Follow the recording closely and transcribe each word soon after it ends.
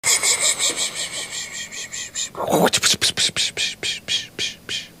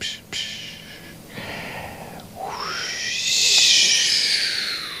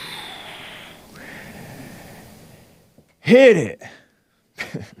Hit it.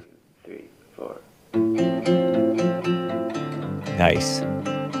 3, 4. Nice.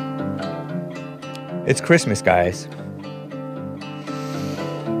 It's Christmas, guys.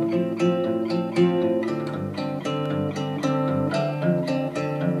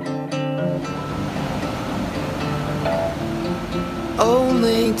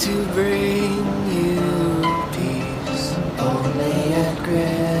 Only to bring you peace. Only at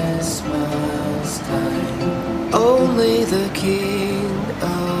Christmas time. Only the King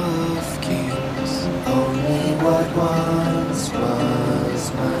of Kings. Only what once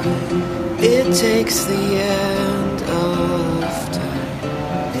was mine. It takes the end of time.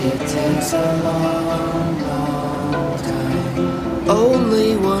 It takes a long, long time.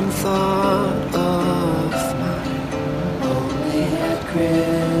 Only one thought of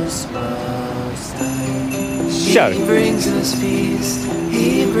Christmas time. Shout it. He brings us peace,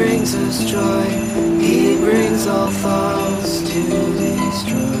 he brings us joy, he brings all thoughts to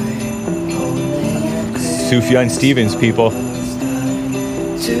destroy. Only at Sufjan Stevens, people.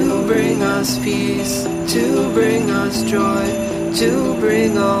 to bring us peace, to bring us joy, to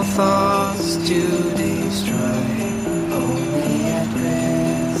bring all thoughts to destroy. Only at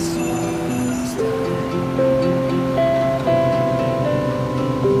Christmas time.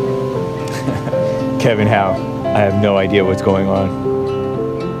 Kevin Howe. I have no idea what's going on.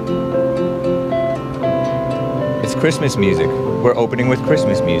 It's Christmas music. We're opening with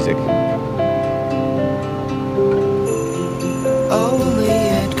Christmas music. Only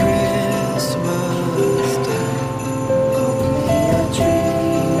at Christmas time. Only a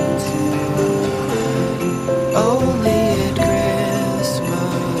tree to climb. Only at Christmas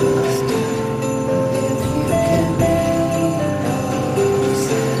time. If you can read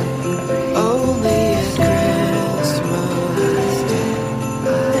outside. Only at Christmas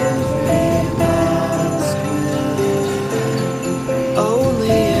time. Every mask will fall.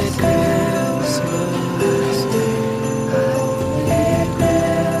 Only at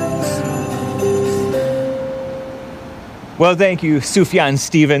Christmas time. Well, thank you, Sufjan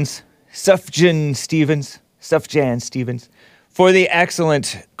Stevens, for the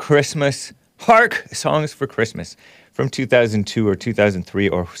excellent Christmas Hark Songs for Christmas from 2002 or 2003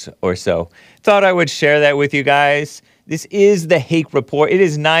 or so. Thought I would share that with you guys. This is the Hake Report. It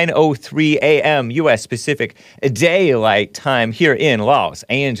is 9:03 a.m. U.S. Pacific Daylight Time here in Los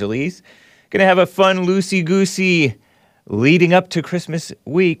Angeles. Gonna have a fun loosey-goosey leading up to Christmas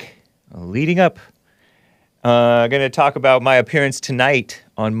week. Leading up. Going to talk about my appearance tonight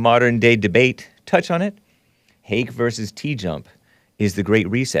on Modern Day Debate. Touch on it. Hake versus T-Jump. Is the Great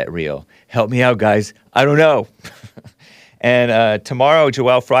Reset real? Help me out, guys. I don't know. And tomorrow,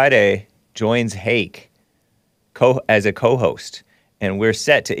 Joel Friday joins Hake as a co-host. And we're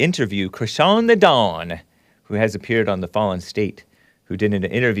set to interview Krishan the Dawn, who has appeared on The Fallen State, who did an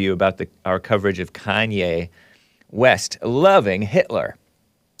interview about our coverage of Kanye West loving Hitler.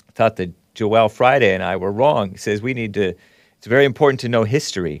 Thought that Joel Friday and I were wrong. He says it's very important to know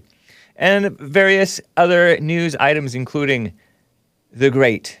history. And various other news items, including the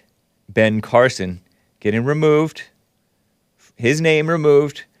great Ben Carson getting removed, his name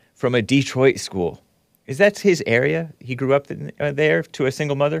removed from a Detroit school. Is that his area? He grew up there to a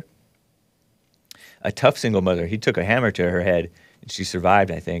single mother? A tough single mother. He took a hammer to her head, and she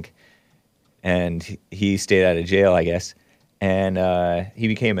survived, I think. And he stayed out of jail, I guess. And he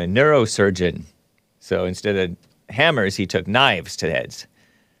became a neurosurgeon. So instead of hammers, he took knives to heads.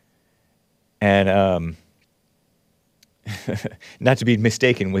 And not to be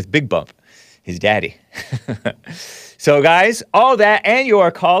mistaken with Big Bump, his daddy. So guys, all that and your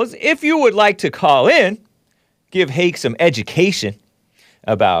calls. If you would like to call in, give Hake some education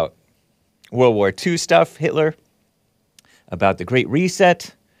about World War II stuff, Hitler, about the Great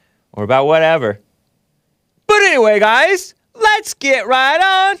Reset, or about whatever. But anyway, guys, let's get right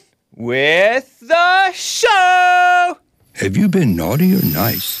on with the show. Have you been naughty or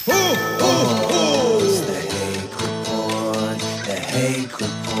nice? It's the Hake Report, the Hake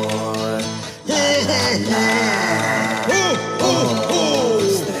Report. La la la.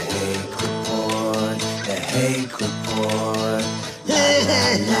 It's the Hake Report, the Hake Report. La la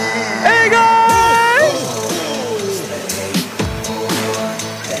la. Hey guys! It's the Hake Report,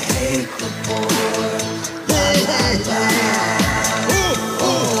 the Hake Report. La la la.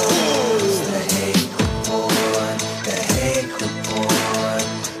 It's the Hake Report, the Hake Report.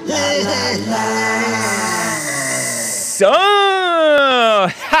 La la la. So,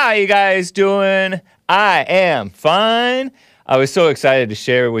 how you guys doing? I am fine. I was so excited to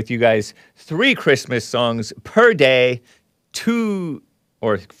share with you guys 3 Christmas songs per day, 2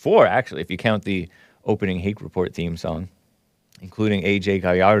 or 4 actually, if you count the opening Hake Report theme song, including AJ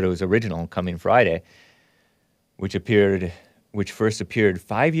Gallardo's original Coming Friday, which first appeared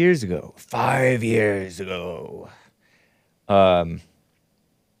 5 years ago. 5 years ago. I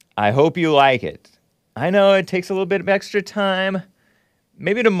hope you like it. I know it takes a little bit of extra time.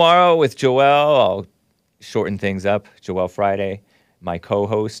 Maybe tomorrow with Joelle, I'll shorten things up. Joelle Friday, my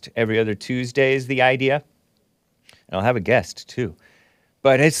co-host, every other Tuesday is the idea. And I'll have a guest, too.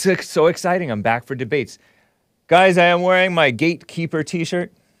 But it's so exciting. I'm back for debates. Guys, I am wearing my Gatekeeper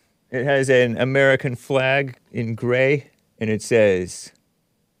t-shirt. It has an American flag in gray, and it says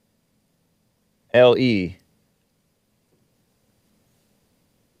LE,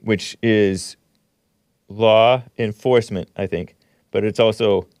 which is law enforcement, I think. But it's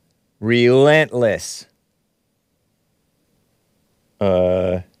also relentless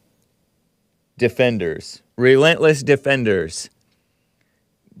defenders. Relentless defenders.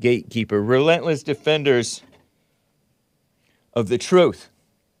 Gatekeeper. Relentless defenders of the truth.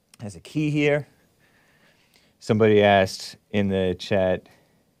 Has a key here. Somebody asked in the chat,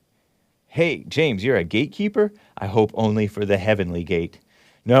 hey, James, you're a gatekeeper? I hope only for the heavenly gate.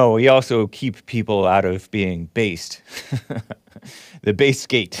 No, we also keep people out of being based. The base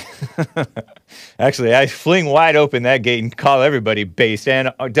gate. Actually, I fling wide open that gate and call everybody based,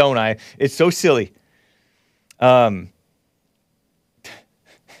 and don't I? It's so silly. So,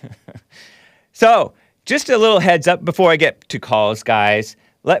 just a little heads up before I get to calls, guys.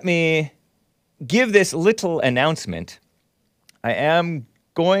 Let me give this little announcement. I am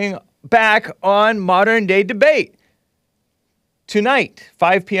going back on Modern Day Debate. Tonight,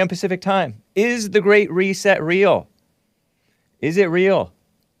 5 p.m. Pacific time. Is the Great Reset real? Is it real?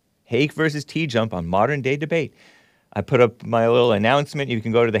 Hake versus T-Jump on Modern Day Debate. I put up my little announcement. You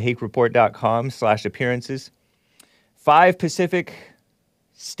can go to thehakereport.com/appearances. 5 Pacific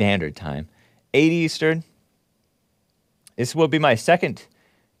Standard Time. 8 Eastern. This will be my second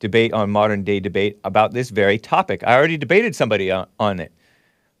debate on Modern Day Debate about this very topic. I already debated somebody on it.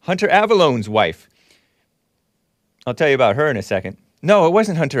 Hunter Avalone's wife. I'll tell you about her in a second. No, it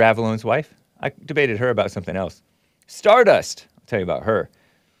wasn't Hunter Avalone's wife. I debated her about something else. Stardust. I'll tell you about her.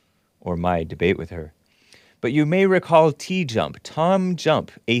 Or my debate with her. But you may recall T-Jump. Tom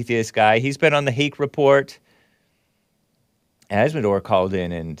Jump, atheist guy. He's been on the Hake Report. Asmodor called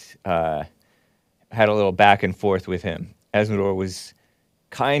in and had a little back and forth with him. Asmodor was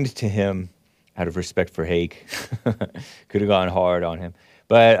kind to him out of respect for Hake. Could have gone hard on him.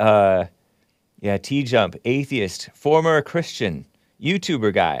 But, yeah, T-Jump, atheist, former Christian,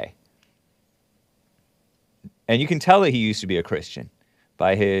 YouTuber guy. And you can tell that he used to be a Christian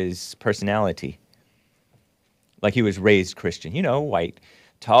by his personality. Like he was raised Christian. You know, white,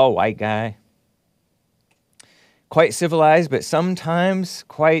 tall white guy. Quite civilized, but sometimes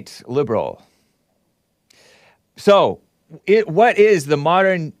quite liberal. So, what is the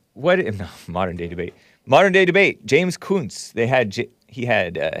modern day debate? Modern day debate. James Kuntz. He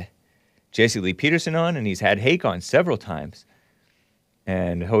had Jesse Lee Peterson on, and he's had Hake on several times,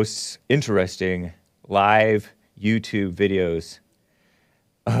 and hosts interesting live YouTube videos.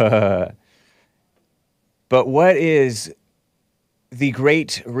 But what is the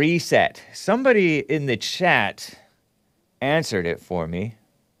Great Reset? Somebody in the chat answered it for me,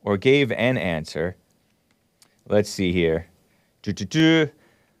 or gave an answer. Let's see here.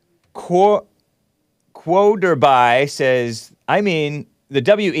 Quoderby says, I mean, the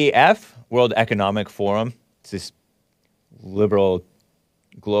WEF, World Economic Forum, it's this liberal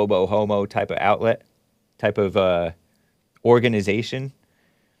globo homo type of outlet, type of organization,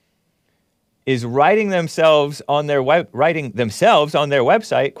 is writing themselves on their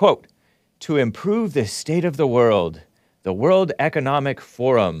website, quote, to improve the state of the world, the World Economic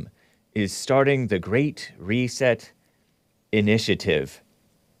Forum is starting the Great Reset Initiative.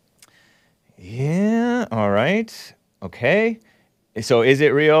 Yeah, all right. Okay. So is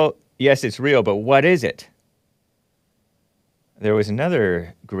it real? Yes, it's real, but what is it? There was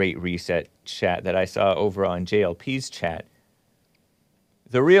another Great Reset chat that I saw over on JLP's chat.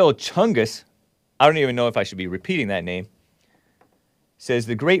 The real Chungus, I don't even know if I should be repeating that name, says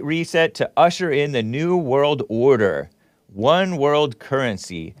the Great Reset to usher in the new world order. One world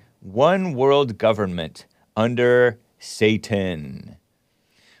currency, one world government under Satan.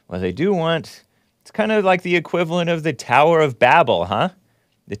 Well, they do want, it's kind of like the equivalent of the Tower of Babel, huh?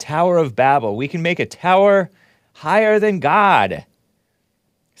 The Tower of Babel. We can make a tower higher than God.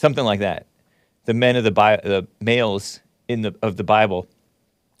 Something like that. The males of the Bible,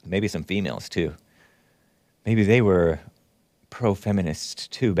 maybe some females too, Maybe they were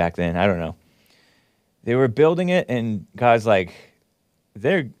pro-feminist too back then. I don't know. They were building it, and God's like,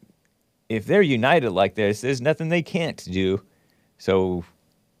 if they're united like this, there's nothing they can't do. So,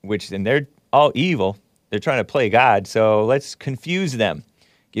 and they're all evil. They're trying to play God, so let's confuse them.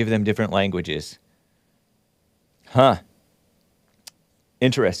 Give them different languages. Huh.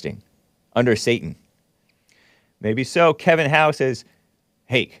 Interesting. Under Satan. Maybe so. Kevin Howe says,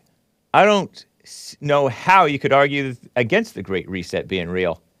 hey, I don't know how you could argue against the Great Reset being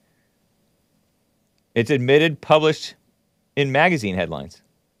real. It's admitted, published in magazine headlines.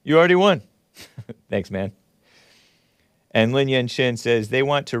 You already won. Thanks, man. And Lin Yan Shin says they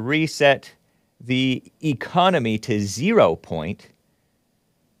want to reset the economy to 0 point,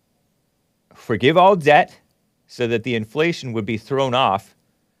 forgive all debt so that the inflation would be thrown off,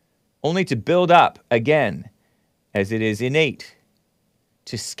 only to build up again, as it is innate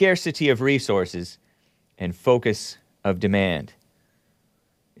to scarcity of resources and focus of demand.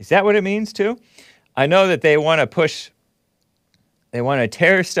 Is that what it means too? I know that they want to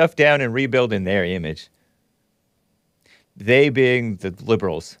tear stuff down and rebuild in their image. They being the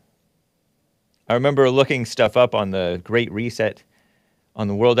liberals. I remember looking stuff up on the Great Reset on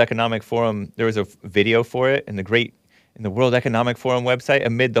the World Economic Forum. There was a video for it in the World Economic Forum website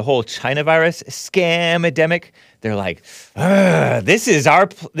amid the whole China virus scam-edemic. They're like, this is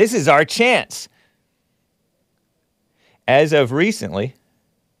our chance. As of recently,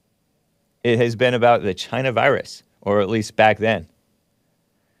 it has been about the China virus, or at least back then.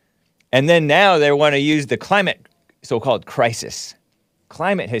 And then now they want to use the climate so-called crisis,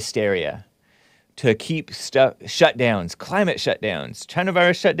 climate hysteria, to keep shutdowns, climate shutdowns, China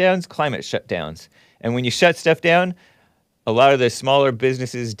virus shutdowns, climate shutdowns. And when you shut stuff down, a lot of the smaller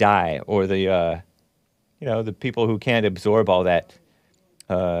businesses die, or the people who can't absorb all that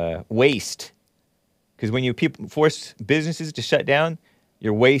waste. Because when you force businesses to shut down,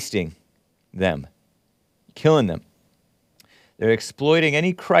 you're wasting them, killing them. They're exploiting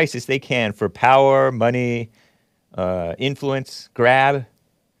any crisis they can for power, money, influence, grab.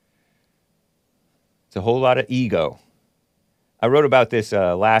 It's a whole lot of ego. I wrote about this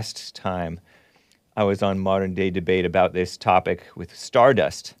last time I was on Modern Day Debate about this topic with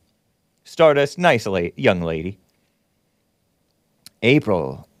Stardust. Stardust, nice young lady.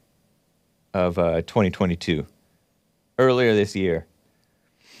 April of 2022, earlier this year.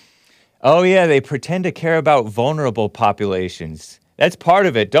 Oh yeah, they pretend to care about vulnerable populations. That's part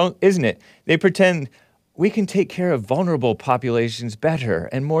of it, isn't it? They pretend we can take care of vulnerable populations better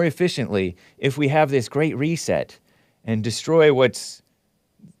and more efficiently if we have this great reset and destroy what's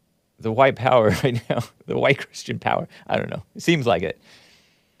the white power right now, the white Christian power. I don't know. It seems like it.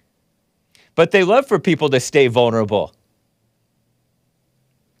 But they love for people to stay vulnerable.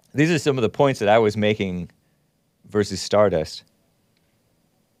 These are some of the points that I was making versus Stardust.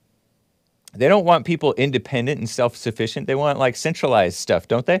 They don't want people independent and self-sufficient. They want, like, centralized stuff,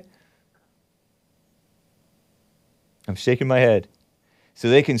 don't they? I'm shaking my head. So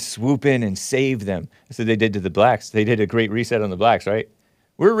they can swoop in and save them. That's what they did to the blacks. They did a great reset on the blacks, right?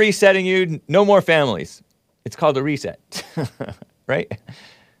 We're resetting you. No more families. It's called a reset, right?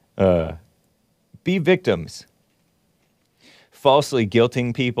 Be victims. Falsely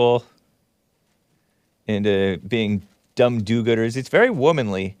guilting people into being dumb do-gooders. It's very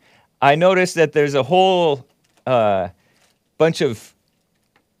womanly. I noticed that there's a whole bunch of,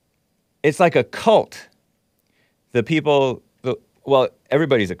 it's like a cult. The people,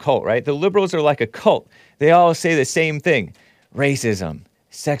 everybody's a cult, right? The liberals are like a cult. They all say the same thing. Racism,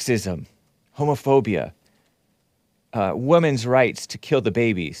 sexism, homophobia, women's rights to kill the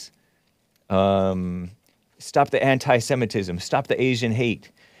babies, stop the anti-Semitism, stop the Asian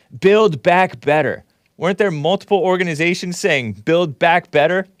hate, build back better. Weren't there multiple organizations saying build back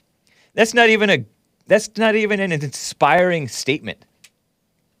better? That's not even an inspiring statement.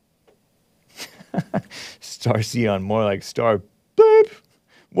 Star Sion, more like Star Beep.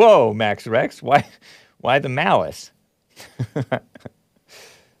 Whoa, Max Rex, why the malice?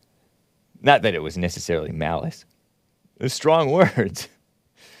 Not that it was necessarily malice. It was strong words.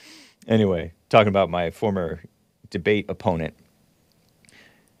 Anyway, talking about my former debate opponent.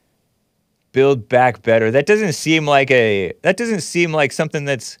 Build back better. That doesn't seem like something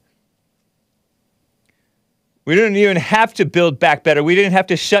that's. We didn't even have to build back better. We didn't have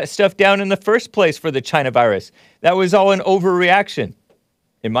to shut stuff down in the first place for the China virus. That was all an overreaction,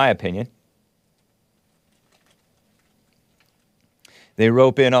 in my opinion. They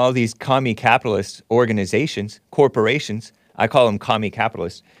rope in all these commie capitalist organizations, corporations. I call them commie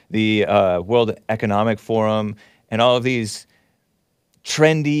capitalists. The World Economic Forum and all of these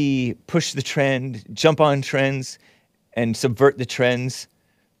trendy, push the trend, jump on trends, and subvert the trends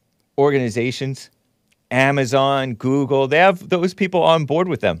organizations. Amazon, Google, they have those people on board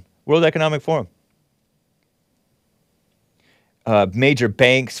with them. World Economic Forum. Major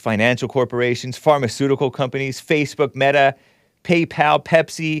banks, financial corporations, pharmaceutical companies, Facebook, Meta, PayPal,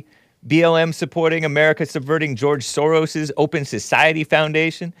 Pepsi, BLM supporting America subverting George Soros's Open Society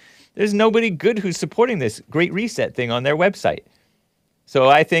Foundation. There's nobody good who's supporting this Great Reset thing on their website. So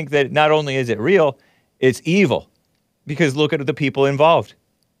I think that not only is it real, it's evil. Because look at the people involved.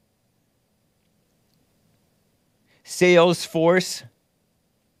 Salesforce,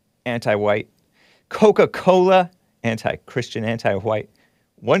 anti-white. Coca-Cola, anti-Christian, anti-white.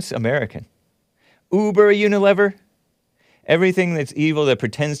 Once American. Uber, Unilever. Everything that's evil that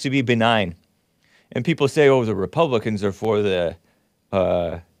pretends to be benign. And people say, oh, the Republicans are for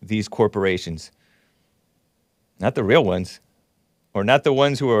these corporations. Not the real ones. Or not the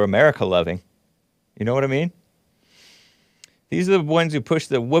ones who are America-loving. You know what I mean? These are the ones who push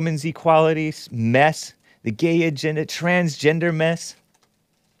the women's equality mess, the gay agenda, transgender mess,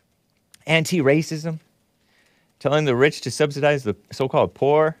 anti-racism, telling the rich to subsidize the so-called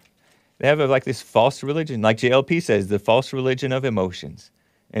poor. They have like this false religion, like JLP says, the false religion of emotions.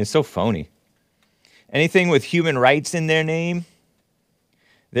 And it's so phony. Anything with human rights in their name,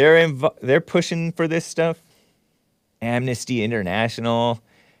 they're pushing for this stuff. Amnesty International,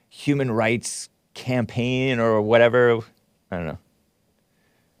 Human Rights Campaign, or whatever. I don't know.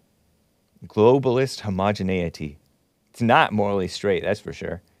 Globalist homogeneity. It's not morally straight, that's for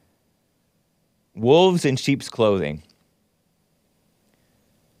sure. Wolves in sheep's clothing.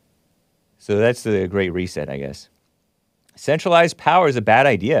 So that's the Great Reset, I guess. Centralized power is a bad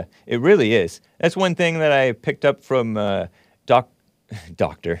idea. It really is. That's one thing that I picked up from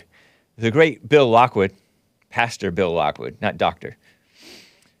Dr. The great Bill Lockwood. Pastor Bill Lockwood, not doctor.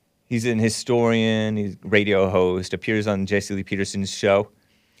 He's an historian, he's a radio host, appears on Jesse Lee Peterson's show.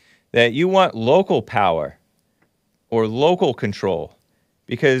 That you want local power or local control.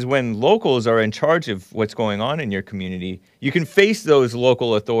 Because when locals are in charge of what's going on in your community, you can face those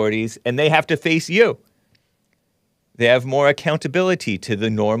local authorities and they have to face you. They have more accountability to the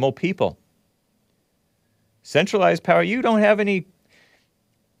normal people. Centralized power, you don't have any...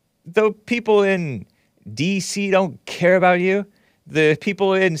 The people in D.C. don't care about you. The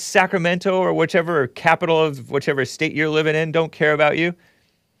people in Sacramento or whichever capital of whichever state you're living in don't care about you.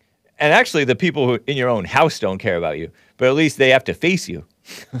 And actually, the people who in your own house don't care about you. But at least they have to face you,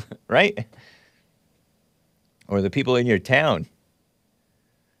 right? Or the people in your town.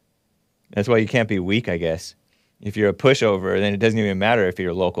 That's why you can't be weak, I guess. If you're a pushover, then it doesn't even matter if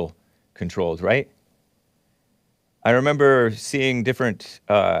you're local controlled, right? I remember seeing different...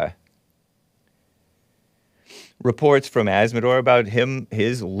 reports from Azzmador about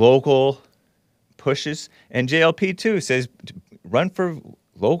his local pushes. And JLP, too, says run for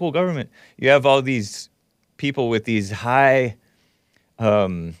local government. You have all these people with these high,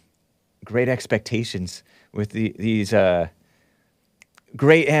 great expectations, with these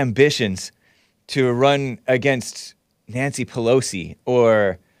great ambitions to run against Nancy Pelosi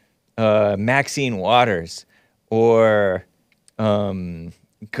or Maxine Waters or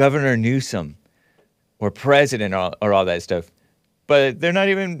Governor Newsom. Or president, or all that stuff. But they're not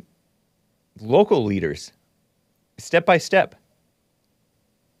even local leaders. Step by step.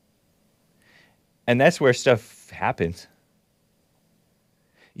 And that's where stuff happens.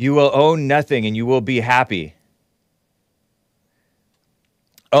 You will own nothing and you will be happy.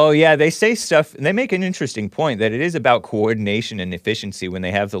 Oh, yeah, they say stuff, and they make an interesting point that it is about coordination and efficiency when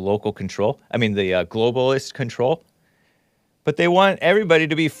they have the local control. I mean, the globalist control. But they want everybody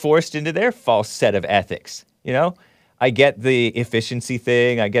to be forced into their false set of ethics, you know? I get the efficiency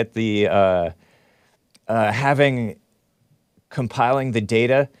thing. I get the compiling the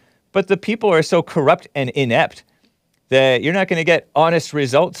data. But the people are so corrupt and inept that you're not going to get honest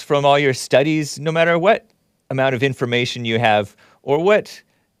results from all your studies, no matter what amount of information you have or what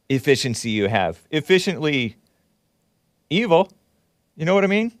efficiency you have. Efficiently evil, you know what I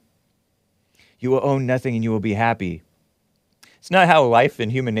mean? You will own nothing and you will be happy. It's not how life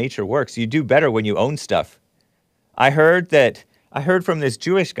and human nature works. You do better when you own stuff. I heard from this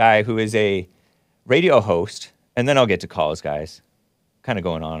Jewish guy who is a radio host, and then I'll get to calls, guys. Kind of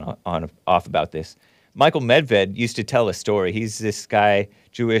going on off about this. Michael Medved used to tell a story. He's this guy,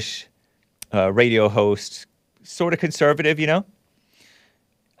 Jewish radio host, sort of conservative, you know?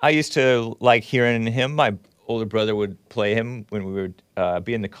 I used to like hearing him. My older brother would play him when we would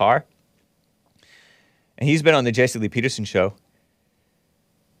be in the car. And he's been on the Jesse Lee Peterson show.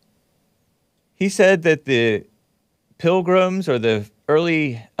 He said that the pilgrims or the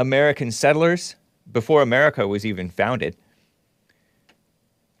early American settlers, before America was even founded,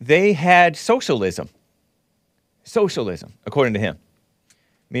 they had socialism. Socialism, according to him.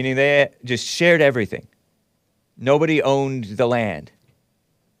 Meaning they just shared everything. Nobody owned the land.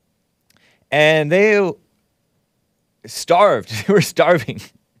 And they starved. They were starving.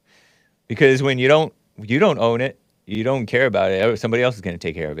 Because when you don't own it, you don't care about it, somebody else is going to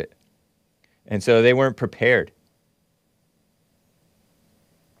take care of it. And so they weren't prepared.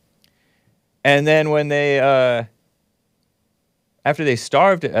 And then when they, after they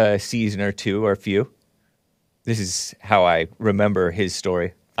starved a season or two or a few, this is how I remember his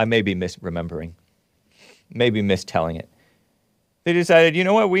story. I may be misremembering, maybe mistelling it. They decided, you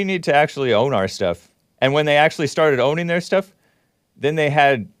know what, we need to actually own our stuff. And when they actually started owning their stuff, then they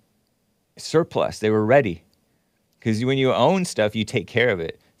had surplus. They were ready. Because when you own stuff, you take care of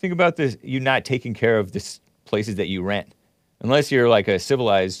it. Think about this, you not taking care of the places that you rent. Unless you're like a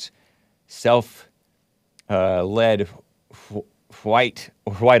civilized, self-led,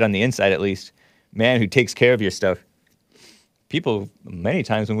 white on the inside at least, man who takes care of your stuff. People, many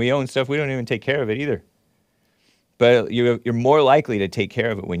times when we own stuff, we don't even take care of it either. But you're more likely to take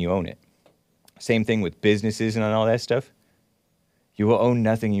care of it when you own it. Same thing with businesses and all that stuff. You will own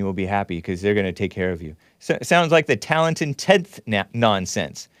nothing, you will be happy because they're going to take care of you. So, it sounds like the talented 10th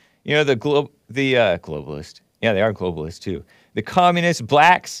nonsense. You know, the globalist. Yeah, they are globalists too. The communist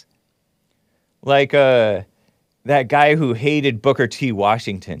blacks, like that guy who hated Booker T.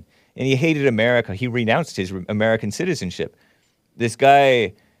 Washington, and he hated America. He renounced his American citizenship. This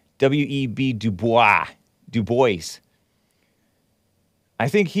guy, W.E.B. Du Bois. I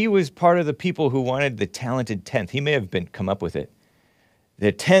think he was part of the people who wanted the talented 10th. He may have come up with it.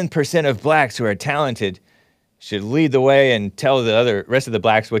 The 10% of blacks who are talented should lead the way and tell the rest of the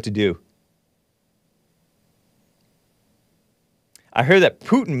blacks what to do. I heard that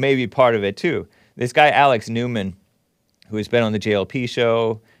Putin may be part of it too. This guy, Alex Newman, who has been on the JLP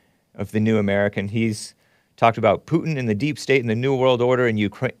show of The New American, he's talked about Putin and the deep state and the New World Order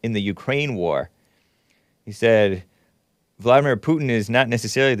in the Ukraine war. He said, Vladimir Putin is not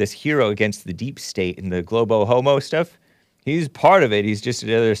necessarily this hero against the deep state and the globo homo stuff. He's part of it. He's just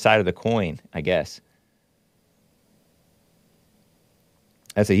the other side of the coin, I guess.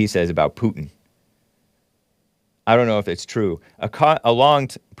 That's what he says about Putin. I don't know if it's true.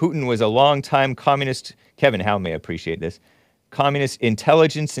 Putin was a long-time communist, Kevin Howe may appreciate this, communist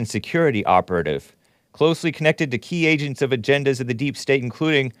intelligence and security operative, closely connected to key agents of agendas of the deep state,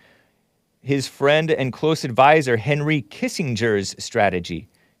 including his friend and close advisor, Henry Kissinger's strategy.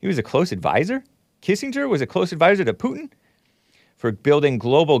 He was a close advisor? Kissinger was a close advisor to Putin? For building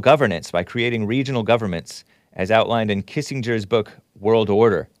global governance by creating regional governments, as outlined in Kissinger's book, World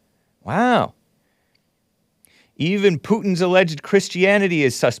Order. Wow. Even Putin's alleged Christianity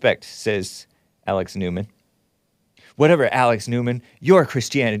is suspect, says Alex Newman. Whatever, Alex Newman, your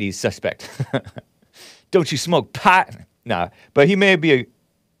Christianity is suspect. Don't you smoke pot? Nah, but he may be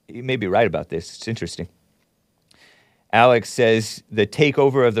right about this. It's interesting. Alex says the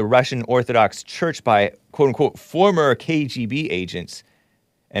takeover of the Russian Orthodox Church by, quote-unquote, former KGB agents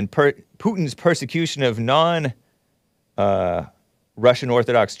and Putin's persecution of non-Russian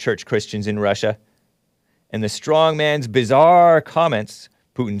Orthodox Church Christians in Russia and the strongman's bizarre comments,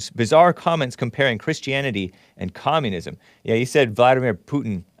 Putin's bizarre comments comparing Christianity and communism. Yeah, he said Vladimir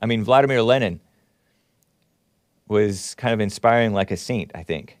Lenin was kind of inspiring like a saint, I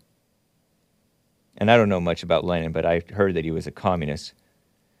think. And I don't know much about Lenin, but I heard that he was a communist,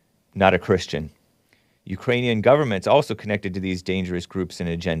 not a Christian. Ukrainian government's also connected to these dangerous groups and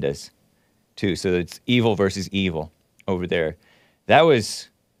agendas, too. So it's evil versus evil over there. That was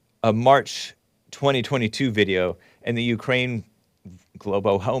a March 2022 video, and the Ukraine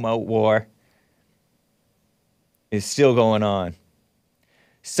globo-homo war is still going on.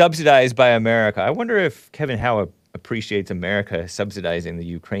 Subsidized by America. I wonder if Kevin Howe appreciates America subsidizing the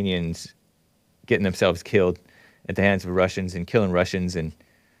Ukrainians getting themselves killed at the hands of Russians and killing Russians. And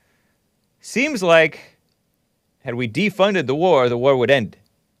seems like had we defunded the war would end.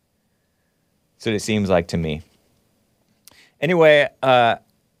 That's what it seems like to me. Anyway, I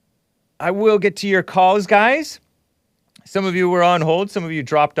will get to your calls, guys. Some of you were on hold. Some of you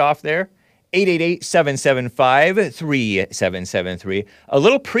dropped off there. 888-775-3773. A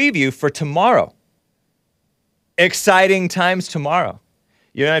little preview for tomorrow. Exciting times tomorrow.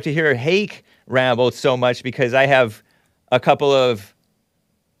 You don't have to hear Hake ramble so much because I have a couple of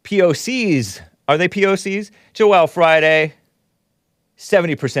POCs. Are they POCs? Joel Friday,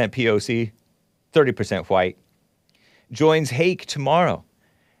 70% POC, 30% white, joins Hake tomorrow.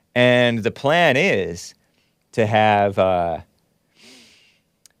 And the plan is to have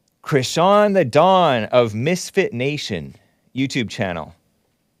Krishan the Dawn of Misfit Nation YouTube channel.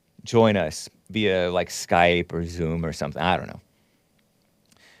 Join us via like Skype or Zoom or something. I don't know.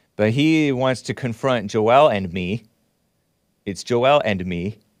 But he wants to confront Joel and me. It's Joel and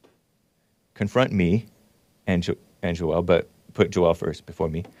me. Confront me and Joel, but put Joel first before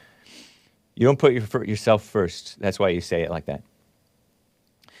me. You don't put yourself first. That's why you say it like that.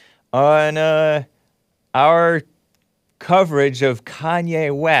 On our coverage of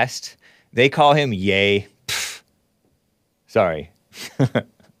Kanye West, they call him Ye. Pfft. Sorry.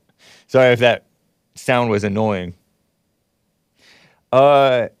 Sorry if that sound was annoying.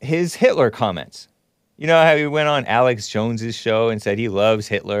 His Hitler comments. You know how he went on Alex Jones's show and said he loves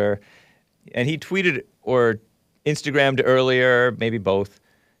Hitler? And he tweeted or Instagrammed earlier, maybe both,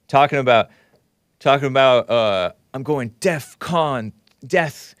 talking about I'm going death con.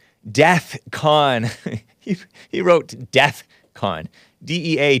 He wrote Death Con,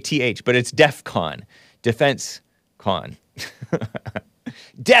 DEATH, but it's Def Con, Defense Con.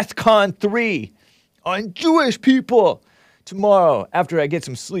 Death Con 3 on Jewish people tomorrow after I get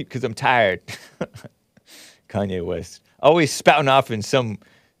some sleep because I'm tired. Kanye West, always spouting off in some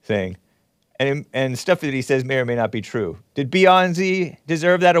thing. And stuff that he says may or may not be true. Did Beyonce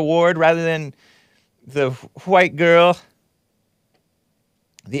deserve that award rather than the white girl,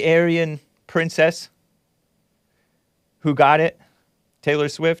 the Aryan princess who got it, Taylor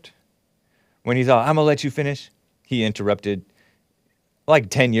Swift? When he's all, I'm going to let you finish. He interrupted like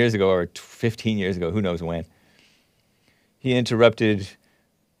 10 years ago or 15 years ago, who knows when. He interrupted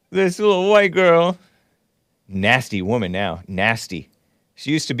this little white girl. Nasty woman now, nasty. She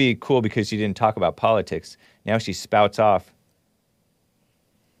used to be cool because she didn't talk about politics. Now she spouts off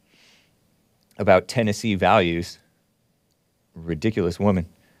about Tennessee values. Ridiculous woman.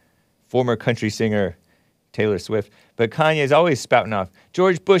 Former country singer Taylor Swift. But Kanye's always spouting off.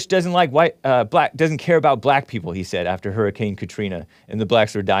 George Bush doesn't like doesn't care about black people, he said, after Hurricane Katrina. And the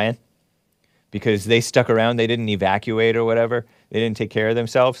blacks were dying because they stuck around. They didn't evacuate or whatever. They didn't take care of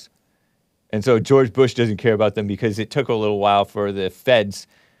themselves. And so George Bush doesn't care about them because it took a little while for the feds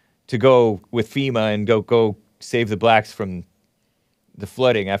to go with FEMA and go save the blacks from the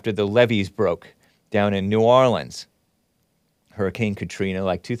flooding after the levees broke down in New Orleans. Hurricane Katrina,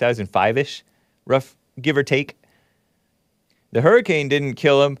 like 2005-ish, rough, give or take. The hurricane didn't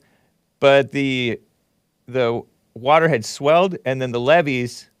kill him, but the water had swelled, and then the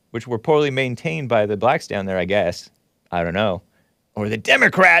levees, which were poorly maintained by the blacks down there, I guess. I don't know. Or the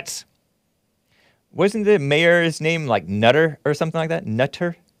Democrats. Wasn't the mayor's name like Nutter or something like that?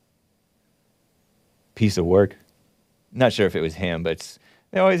 Nutter? Piece of work. Not sure if it was him, but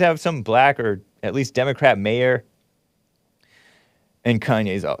they always have some black or at least Democrat mayor. And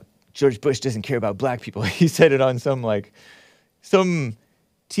Kanye's all, George Bush doesn't care about black people. He said it on some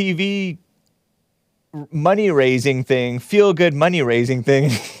TV money-raising thing, feel-good money-raising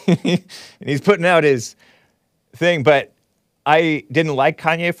thing. And he's putting out his thing, but I didn't like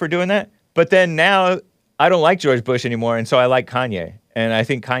Kanye for doing that. But then now I don't like George Bush anymore, and so I like Kanye. And I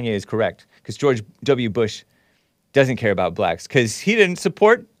think Kanye is correct because George W. Bush doesn't care about blacks because he didn't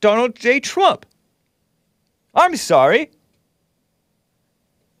support Donald J. Trump. I'm sorry.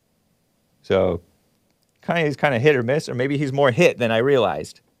 So Kanye's kind of hit or miss, or maybe he's more hit than I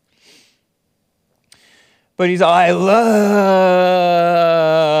realized. But he's all, I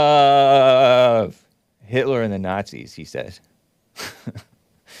love Hitler and the Nazis, he says.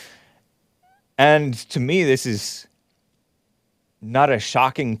 And to me, this is not a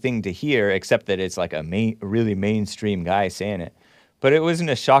shocking thing to hear, except that it's like a really mainstream guy saying it. But it wasn't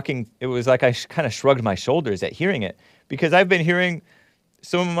a shocking, it was like I kind of shrugged my shoulders at hearing it, because I've been hearing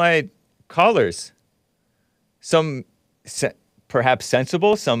some of my callers, some perhaps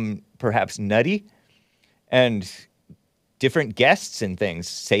sensible, some perhaps nutty, and different guests and things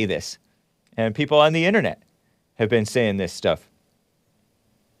say this. And people on the internet have been saying this stuff.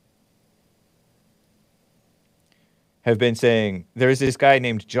 Have been saying, there's this guy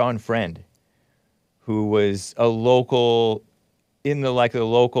named John Friend who was a local,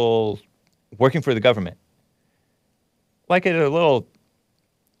 working for the government. Like at a little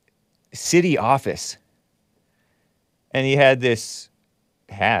city office. And he has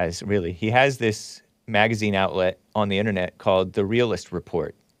this magazine outlet on the internet called The Realist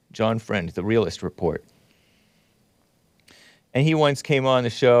Report. John Friend, The Realist Report. And he once came on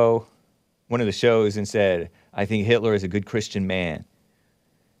the show, one of the shows, and said, I think Hitler is a good Christian man.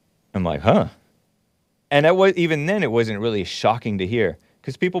 I'm like, huh? And even then, it wasn't really shocking to hear,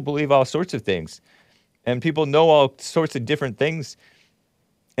 because people believe all sorts of things. And people know all sorts of different things,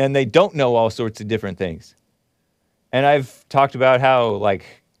 and they don't know all sorts of different things. And I've talked about how, like,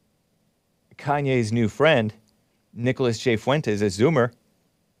 Kanye's new friend, Nicholas J. Fuentes, a Zoomer,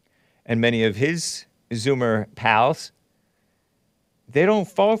 and many of his Zoomer pals, they don't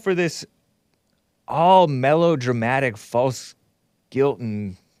fall for this all melodramatic, false guilt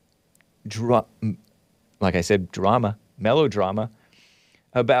and, like I said, melodrama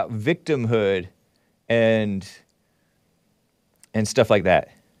about victimhood and stuff like that.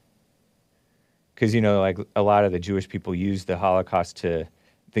 Because, you know, like a lot of the Jewish people use the Holocaust to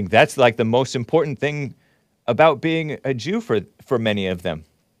think that's like the most important thing about being a Jew for many of them,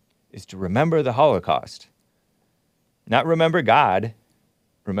 is to remember the Holocaust. Not remember God,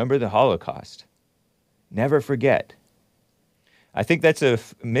 remember the Holocaust. Never forget. I think that's a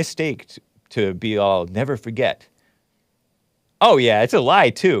mistake to be all never forget. Oh yeah, it's a lie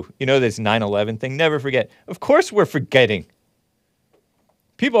too. You know this 9/11 thing, never forget. Of course we're forgetting.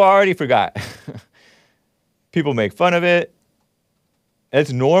 People already forgot. People make fun of it.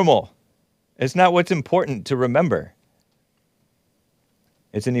 It's normal. It's not what's important to remember.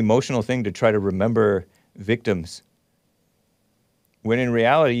 It's an emotional thing to try to remember victims. When in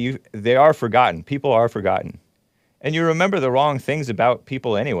reality, they are forgotten. People are forgotten. And you remember the wrong things about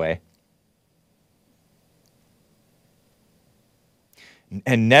people anyway.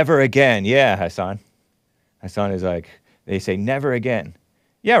 And never again. Yeah, Hassan. Hassan is like, they say never again.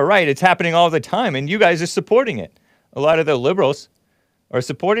 Yeah, right. It's happening all the time. And you guys are supporting it. A lot of the liberals are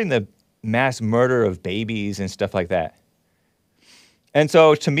supporting the mass murder of babies and stuff like that. And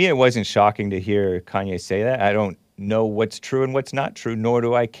so to me, it wasn't shocking to hear Kanye say that. I don't know what's true and what's not true, nor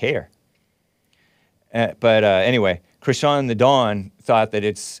do I care. But anyway, Krishan the Dawn thought that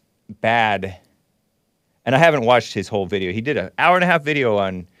it's bad. And I haven't watched his whole video. He did an hour-and-a-half video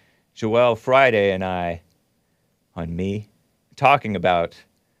on Joel Friday and I, on me, talking about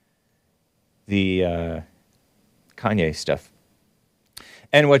the Kanye stuff.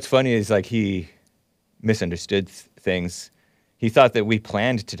 And what's funny is like he misunderstood things. He thought that we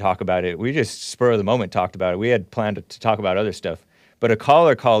planned to talk about it. We just spur of the moment talked about it. We had planned to talk about other stuff. But a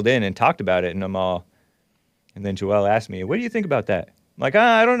caller called in and talked about it, and I'm all... And then Joel asked me, what do you think about that? I'm like,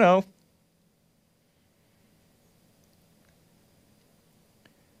 I don't know.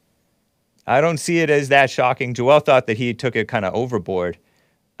 I don't see it as that shocking. Joel thought that he took it kind of overboard.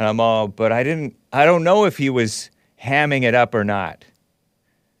 And I'm all, but I don't know if he was hamming it up or not.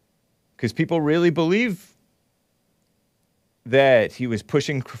 Because people really believe that he was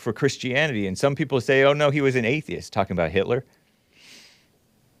pushing for Christianity. And some people say, oh no, he was an atheist, talking about Hitler.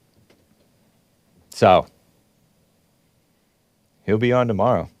 So, he'll be on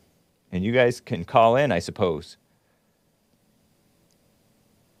tomorrow. And you guys can call in, I suppose.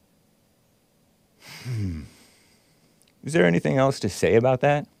 Is there anything else to say about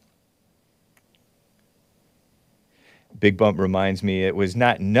that? Big Bump reminds me it was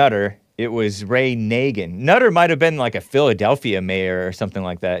not Nutter, it was Ray Nagin. Nutter might have been like a Philadelphia mayor or something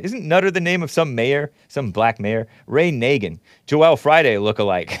like that. Isn't Nutter the name of some mayor, some black mayor? Ray Nagin. Joel Friday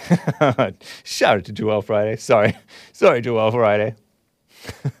look-alike. Shout out to Joel Friday. Sorry, Joel Friday.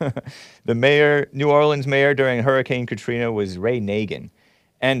 The mayor, New Orleans mayor during Hurricane Katrina was Ray Nagin.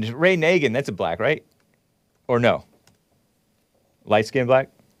 And Ray Nagin, that's a black, right? Or no? Light-skinned black?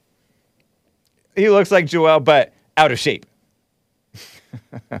 He looks like Joel, but out of shape.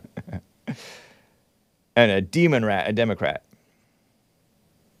 And a demon rat, a Democrat.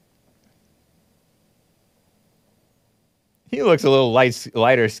 He looks a little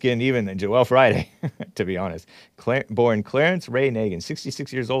lighter skinned even than Joel Friday, to be honest. Born Clarence Ray Nagin,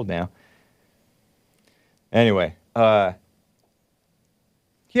 66 years old now. Anyway, yeah,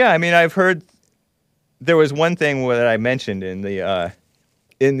 I mean, I've heard there was one thing that I mentioned in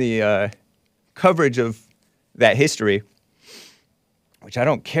the coverage of that history, which I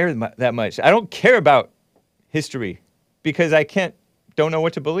don't care that much. I don't care about history because don't know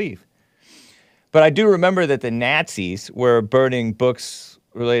what to believe. But I do remember that the Nazis were burning books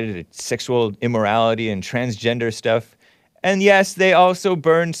related to sexual immorality and transgender stuff. And yes, they also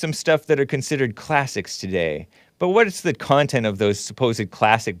burned some stuff that are considered classics today. But what is the content of those supposed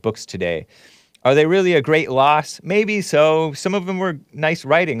classic books today? Are they really a great loss? Maybe so. Some of them were nice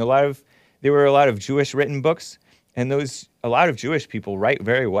writing. There were a lot of Jewish written books, and a lot of Jewish people write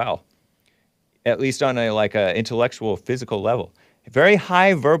very well, at least on a intellectual, physical level. Very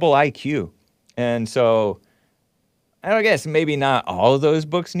high verbal IQ. And so, I guess maybe not all of those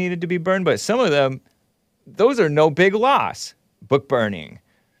books needed to be burned, but some of them, those are no big loss. Book burning.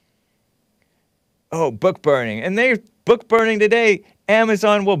 Oh, book burning. And they're book burning today.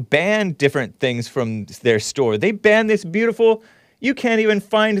 Amazon will ban different things from their store. They ban this beautiful, you can't even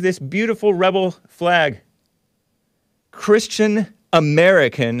find this beautiful rebel flag. Christian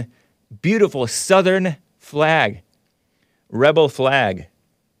American beautiful Southern flag, rebel flag,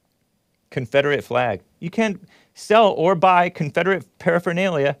 Confederate flag. You can't sell or buy Confederate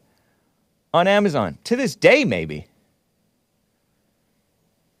paraphernalia on Amazon. To this day, maybe.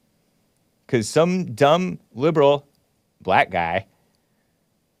 Because some dumb liberal black guy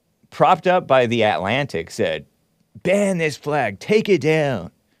propped up by the Atlantic said, ban this flag, take it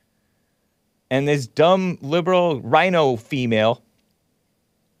down. And this dumb liberal rhino female,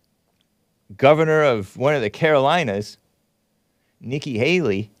 governor of one of the Carolinas, Nikki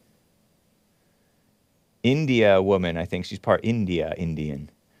Haley, India woman, I think she's part Indian.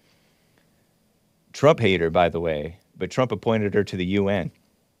 Trump hater, by the way, but Trump appointed her to the UN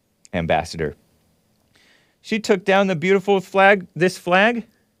ambassador. She took down the beautiful flag, this flag,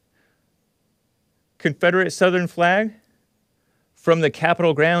 Confederate Southern flag, from the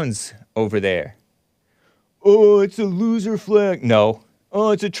Capitol grounds over there. Oh, it's a loser flag. No.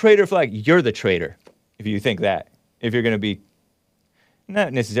 Oh, it's a traitor flag. You're the traitor if you think that. If you're going to be,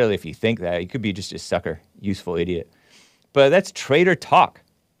 not necessarily if you think that, you could be just a sucker, useful idiot. But that's traitor talk.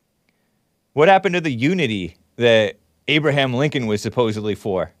 What happened to the unity that Abraham Lincoln was supposedly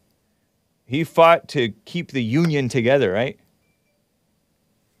for? He fought to keep the Union together, right?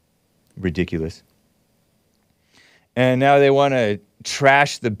 Ridiculous. And now they want to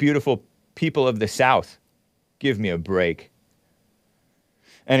trash the beautiful people of the South. Give me a break.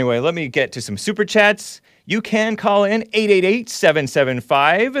 Anyway, let me get to some super chats. You can call in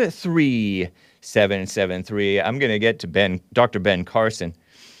 888-775-3773. I'm going to get to Dr. Ben Carson.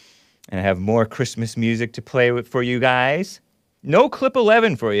 And I have more Christmas music to play with for you guys. No clip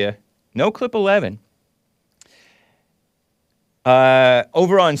 11 for you. No clip 11.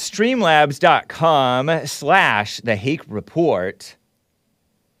 Over on streamlabs.com/The Hake Report,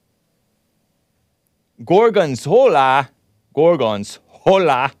 Gorgonzola,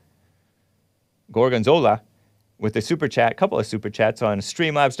 with the super chat, couple of super chats on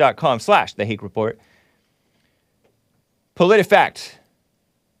streamlabs.com/The Hake Report. PolitiFact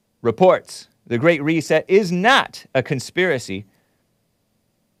reports the Great Reset is not a conspiracy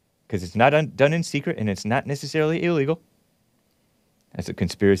because it's not done in secret and it's not necessarily illegal. That's what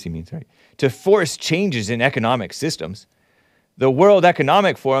conspiracy means, right? To force changes in economic systems. The World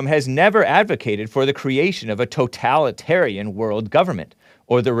Economic Forum has never advocated for the creation of a totalitarian world government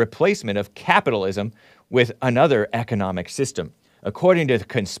or the replacement of capitalism with another economic system. According to the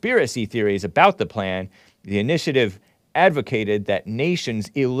conspiracy theories about the plan, the initiative advocated that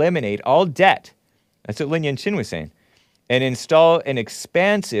nations eliminate all debt. That's what Lin Yan-chin was saying. And install an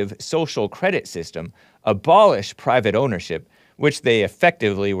expansive social credit system, abolish private ownership, which they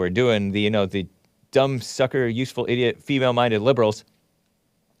effectively were doing, the dumb sucker, useful idiot, female-minded liberals.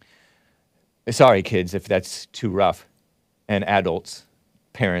 Sorry, kids, if that's too rough. And adults,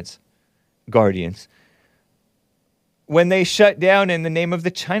 parents, guardians. When they shut down in the name of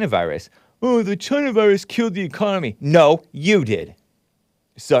the China virus. Oh, the China virus killed the economy. No, you did.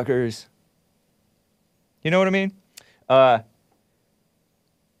 Suckers. You know what I mean?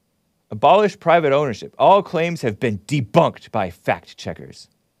 Abolish private ownership. All claims have been debunked by fact checkers.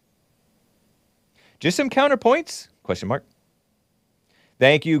 Just some counterpoints? Question mark.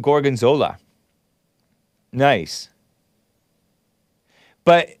 Thank you, Gorgonzola. Nice.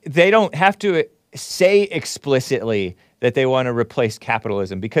 But they don't have to say explicitly that they want to replace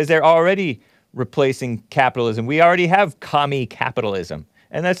capitalism because they're already replacing capitalism. We already have commie capitalism,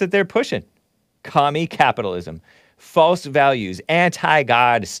 and that's what they're pushing. Commie capitalism. False values,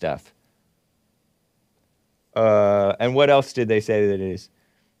 anti-God stuff. And what else did they say that it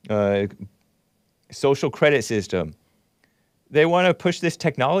is? Social credit system. They want to push this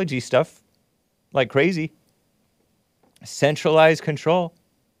technology stuff like crazy. Centralized control.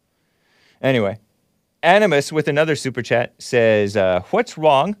 Anyway, Animus with another super chat says, what's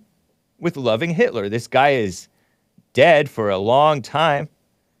wrong with loving Hitler? This guy is dead for a long time.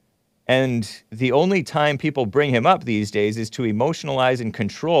 And the only time people bring him up these days is to emotionalize and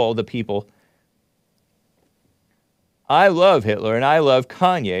control the people. I love Hitler and I love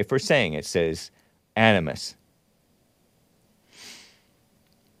Kanye for saying it, says Animus.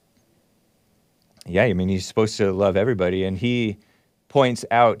 Yeah, I mean, he's supposed to love everybody, and he points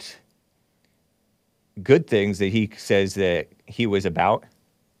out good things that he says that he was about.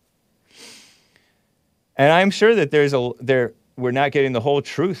 And I'm sure that we're not getting the whole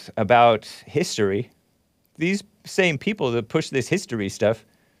truth about history. These same people that push this history stuff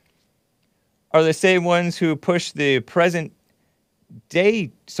are the same ones who push the present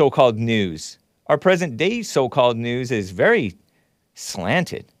day so-called news. Our present day so-called news is very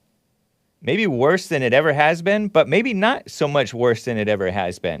slanted. Maybe worse than it ever has been, but maybe not so much worse than it ever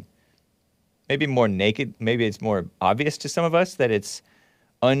has been. maybe more naked. Maybe it's more obvious to some of us that it's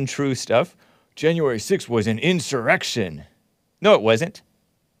untrue stuff. January 6th was an insurrection. No, it wasn't.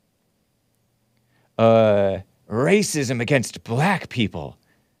 Racism against black people.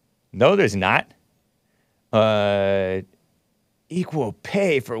 No, there's not. Equal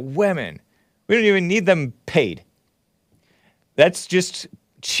pay for women. We don't even need them paid. That's just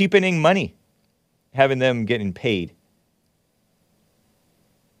cheapening money, having them getting paid.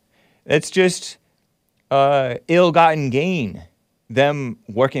 That's just ill-gotten gain. Them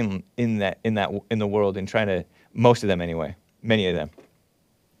working in the world and trying to, most of them anyway, many of them.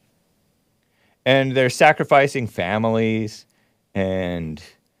 And they're sacrificing families and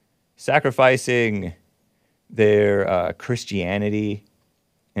sacrificing their Christianity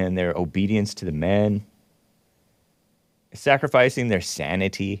and their obedience to the men, sacrificing their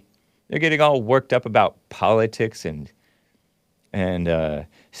sanity. They're getting all worked up about politics and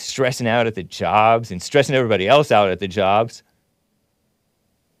stressing out at the jobs and stressing everybody else out at the jobs.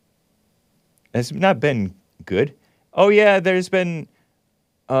 It's not been good. Oh yeah, there's been,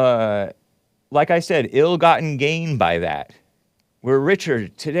 like I said, ill-gotten gain by that. We're richer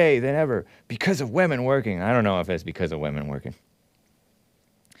today than ever because of women working. I don't know if that's because of women working.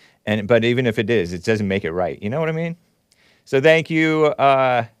 But even if it is, it doesn't make it right. You know what I mean? So thank you.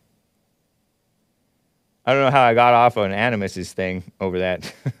 I don't know how I got off on Animus's thing over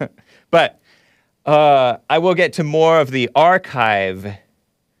that. But I will get to more of the archive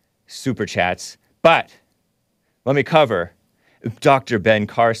super chats. But let me cover Dr. Ben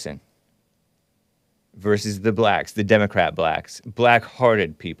Carson versus the blacks, the Democrat blacks,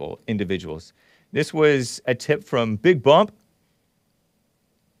 black-hearted people, individuals. This was a tip from Big Bump.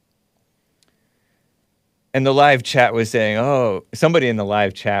 And the live chat was saying, oh, somebody in the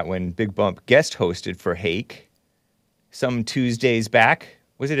live chat when Big Bump guest hosted for Hake some Tuesdays back.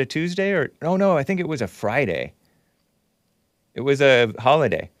 Was it a Tuesday or? Oh, no, I think it was a Friday. It was a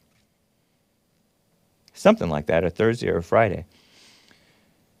holiday. Something like that, a Thursday or a Friday.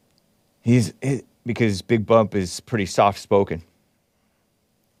 Because Big Bump is pretty soft-spoken.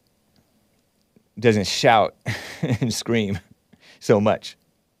 Doesn't shout and scream so much,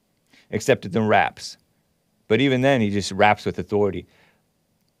 except at the raps. But even then, he just raps with authority.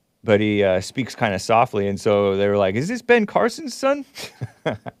 But he speaks kind of softly, and so they were like, is this Ben Carson's son?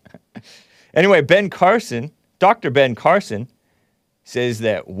 Anyway, Ben Carson, Dr. Ben Carson, says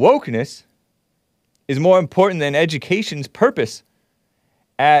that wokeness is more important than education's purpose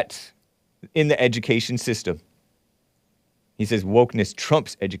in the education system. He says wokeness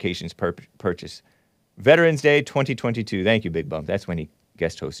trumps education's purchase. Veterans Day 2022. Thank you, Big Bump. That's when he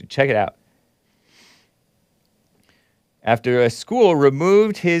guest hosted. Check it out. After a school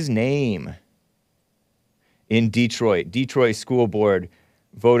removed his name in Detroit, Detroit School Board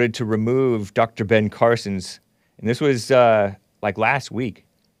voted to remove Dr. Ben Carson's, and this was like last week,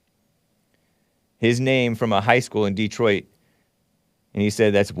 his name from a high school in Detroit. And he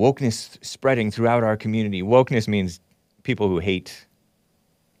said that's wokeness spreading throughout our community. Wokeness means people who hate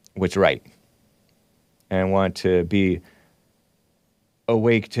what's right and want to be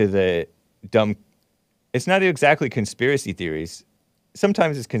awake to the dumb. It's not exactly conspiracy theories.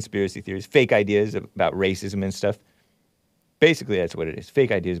 Sometimes it's conspiracy theories, fake ideas about racism and stuff. Basically, that's what it is.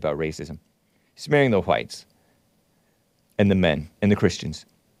 Fake ideas about racism. Smearing the whites and the men and the Christians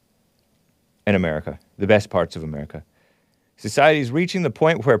and America, the best parts of America. Society is reaching the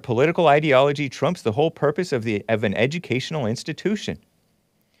point where political ideology trumps the whole purpose of an educational institution.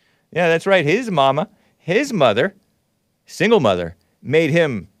 Yeah, that's right. His mama, his mother, single mother, made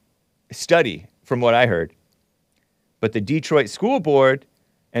him study, from what I heard. But the Detroit School Board,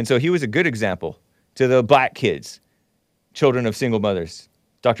 and so he was a good example to the black kids, children of single mothers.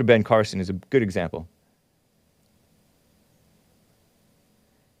 Dr. Ben Carson is a good example.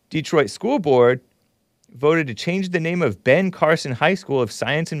 Detroit School Board voted to change the name of Ben Carson High School of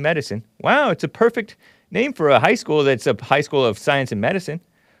Science and Medicine. Wow, it's a perfect name for a high school that's a high school of science and medicine,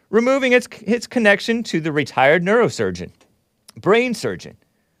 removing its connection to the retired neurosurgeon, brain surgeon.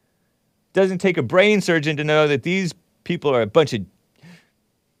 Doesn't take a brain surgeon to know that these people are a bunch of,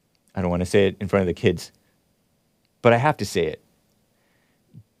 I don't want to say it in front of the kids, but I have to say it.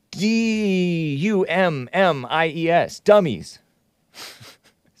 D-U-M-M-I-E-S, dummies.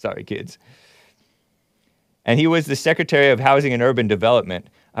 Sorry, kids. And he was the Secretary of Housing and Urban Development.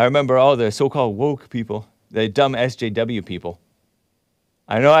 I remember all the so-called woke people, the dumb SJW people.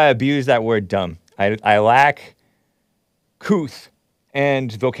 I know I abuse that word dumb. I lack couth and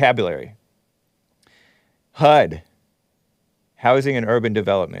vocabulary. HUD, Housing and Urban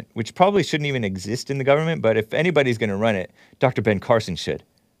Development, which probably shouldn't even exist in the government, but if anybody's going to run it, Dr. Ben Carson should.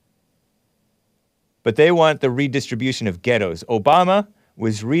 but they want the redistribution of ghettos. Obama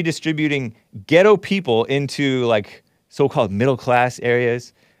was redistributing ghetto people into like so-called middle-class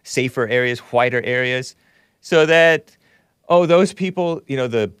areas, safer areas, whiter areas, so that, those people,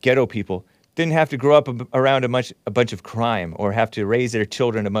 the ghetto people, didn't have to grow up around a bunch of crime or have to raise their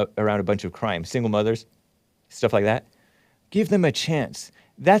children around a bunch of crime. Single mothers, stuff like that. Give them a chance.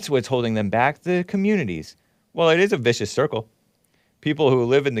 That's what's holding them back, the communities. Well, it is a vicious circle. People who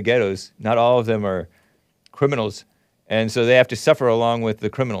live in the ghettos, not all of them are criminals, and so they have to suffer along with the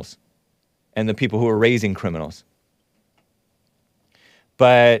criminals and the people who are raising criminals.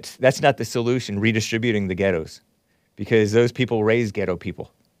 But that's not the solution, redistributing the ghettos, because those people raise ghetto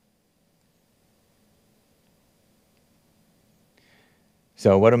people.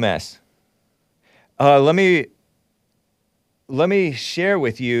 So what a mess. Let me share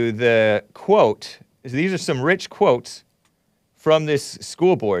with you the quote. These are some rich quotes from this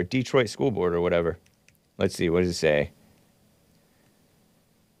school board, Detroit School Board or whatever. Let's see, what does it say?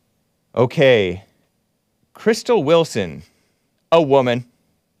 Okay. Crystal Wilson, a woman,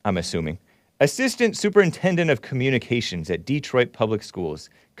 I'm assuming, Assistant Superintendent of Communications at Detroit Public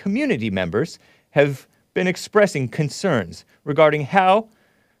Schools. Community members have been expressing concerns regarding how,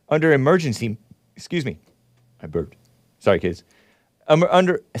 under emergency, I burped. Sorry, kids.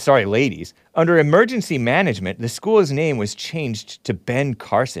 Ladies. Under emergency management, the school's name was changed to Ben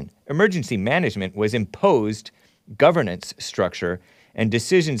Carson. Emergency management was imposed governance structure, and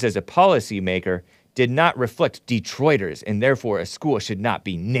decisions as a policymaker did not reflect Detroiters, and therefore a school should not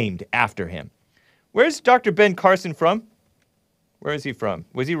be named after him. Where's Dr. Ben Carson from? Where is he from?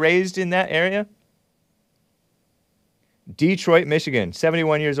 Was he raised in that area? Detroit, Michigan,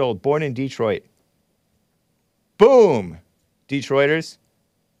 71 years old, born in Detroit. Boom, Detroiters.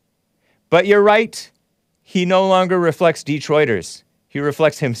 But you're right, he no longer reflects Detroiters. He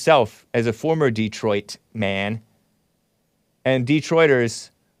reflects himself as a former Detroit man. And Detroiters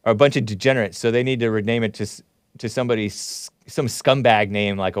are a bunch of degenerates, so they need to rename it to somebody, some scumbag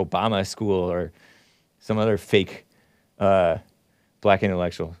name like Obama School or some other fake black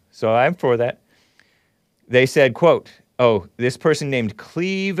intellectual. So I'm for that. They said, quote, this person named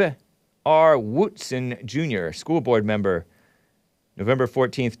Cleve R. Wootson Jr., school board member, November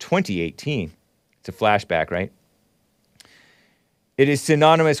 14th, 2018. It's a flashback, right? It is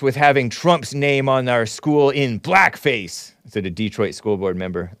synonymous with having Trump's name on our school in blackface, said a Detroit school board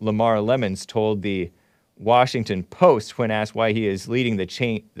member. Lamar Lemons told the Washington Post when asked why he is leading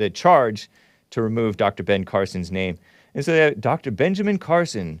the charge to remove Dr. Ben Carson's name. And so Dr. Benjamin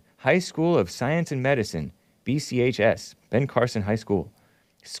Carson, High School of Science and Medicine, BCHS, Ben Carson High School.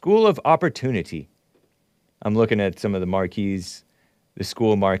 School of Opportunity. I'm looking at some of the marquees, the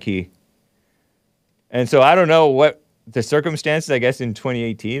school marquee. And so I don't know what the circumstances, I guess, in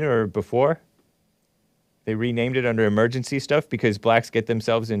 2018 or before. They renamed it under emergency stuff because blacks get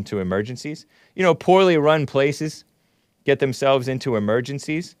themselves into emergencies. Poorly run places get themselves into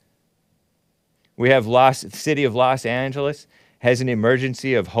emergencies. We have the city of Los Angeles has an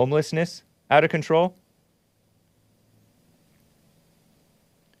emergency of homelessness out of control.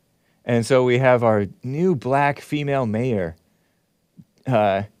 And so we have our new black female mayor,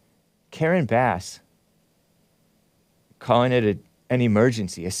 Karen Bass, calling it an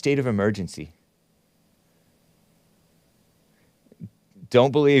emergency, a state of emergency.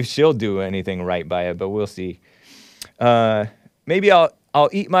 Don't believe she'll do anything right by it, but we'll see. Maybe I'll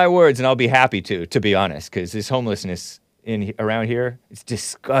eat my words and I'll be happy to be honest, because this homelessness around here, it's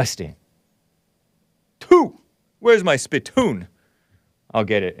disgusting. Where's my spittoon? I'll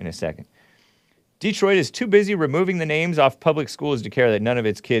get it in a second. Detroit is too busy removing the names off public schools to care that none of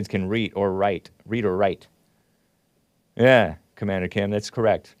its kids can read or write. Yeah, Commander Kim, that's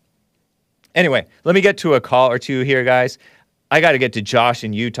correct. Anyway, let me get to a call or two here, guys. I got to get to Josh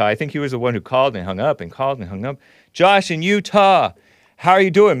in Utah. I think he was the one who called and hung up and called and hung up. Josh in Utah, how are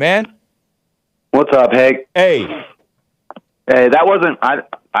you doing, man? What's up, Hank? Hey. Hey, that wasn't...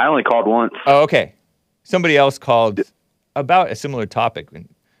 I only called once. Oh, okay. Somebody else called about a similar topic.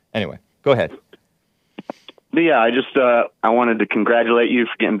 Anyway, go ahead. But yeah, I wanted to congratulate you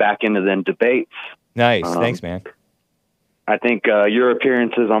for getting back into them debates. Nice. Thanks, man. I think your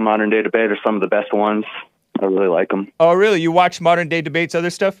appearances on Modern Day Debate are some of the best ones. I really like them. Oh, really? You watch Modern Day Debates, other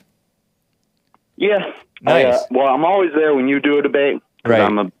stuff? Yeah. Nice. I'm always there when you do a debate. Right.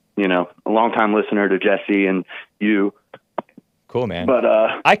 I'm a long-time listener to Jesse and you. Cool, man. But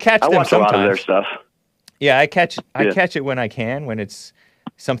I catch them watch sometimes. A lot of their stuff. Yeah, I catch it when I can, when it's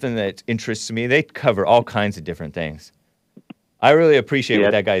something that interests me. They cover all kinds of different things. I really appreciate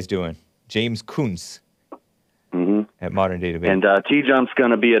what that guy's doing. James Kuntz at Modern Day Debate. And T-Jump's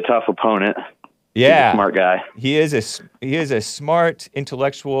going to be a tough opponent. Yeah. He's a smart guy. He is a smart,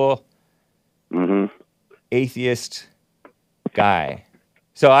 intellectual, atheist guy.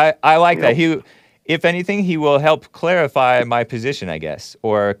 So I like that. If anything, he will help clarify my position, I guess,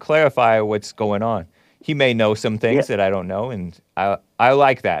 or clarify what's going on. He may know some things that I don't know, and I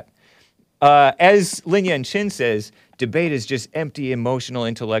like that. As Lin Yan Chin says, debate is just empty, emotional,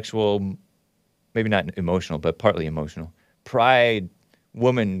 intellectual, maybe not emotional, but partly emotional, pride,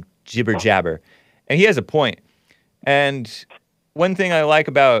 woman, jibber jabber. And he has a point. And one thing I like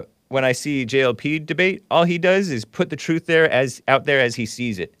about when I see JLP debate, all he does is put the truth out there as he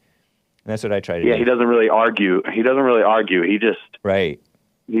sees it. And that's what I try to do. Yeah, he doesn't really argue. He just right.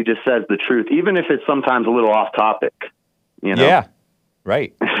 He just says the truth, even if it's sometimes a little off topic. You know? Yeah,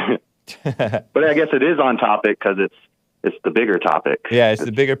 right. But I guess it is on topic because it's the bigger topic. Yeah, it's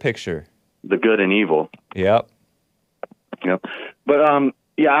the bigger picture. The good and evil. Yep. Yep. But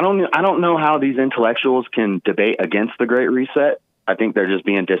yeah, I don't know how these intellectuals can debate against the Great Reset. I think they're just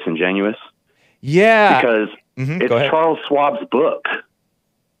being disingenuous. Yeah. Because it's Charles Schwab's book.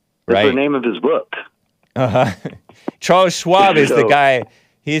 That's the name of his book. Charles Schwab is the guy.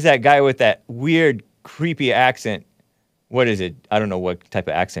 He's that guy with that weird, creepy accent. What is it? I don't know what type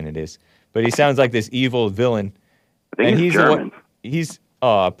of accent it is, but he sounds like this evil villain. I think he's German.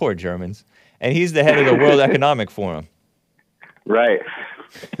 Poor Germans. And he's the head of the World Economic Forum. Right.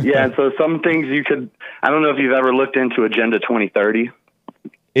 Yeah, and so some things I don't know if you've ever looked into Agenda 2030.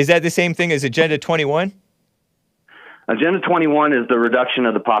 Is that the same thing as Agenda 21? Agenda 21 is the reduction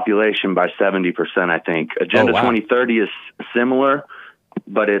of the population by 70%, I think. Agenda 2030 is similar,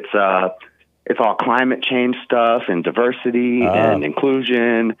 but it's all climate change stuff and diversity and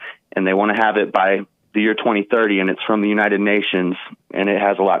inclusion, and they want to have it by the year 2030, and it's from the United Nations, and it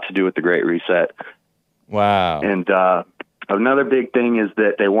has a lot to do with the Great Reset. Wow. And another big thing is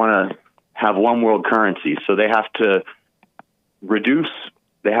that they want to have one world currency, so they have to reduce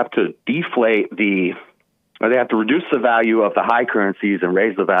the value of the high currencies and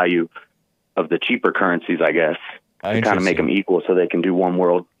raise the value of the cheaper currencies, I guess, to kind of make them equal so they can do one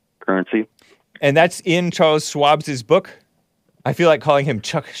world currency. And that's in Charles Schwab's book? I feel like calling him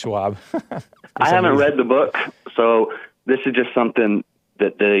Chuck Schwab. I haven't read the book, so this is just something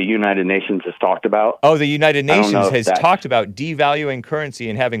that the United Nations has talked about. Oh, the United Nations has talked about devaluing currency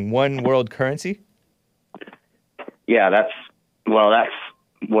and having one world currency? Yeah, that's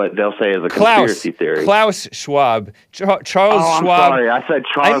what they'll say is a conspiracy theory. Klaus Schwab. Charles Schwab. Sorry, I said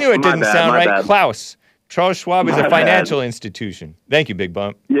Charles. I knew it didn't sound right. Bad. Klaus. Charles Schwab is a financial institution. Thank you, Big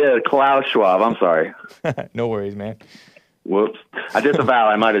Bump. Yeah, Klaus Schwab. I'm sorry. No worries, man. Whoops. I disavow.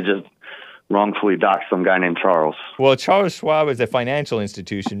 I might have just wrongfully doxed some guy named Charles. Well, Charles Schwab is a financial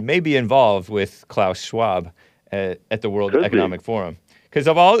institution, may be involved with Klaus Schwab at the World Economic Forum. Because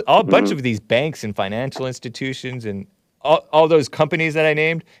of a bunch of these banks and financial institutions and all those companies that I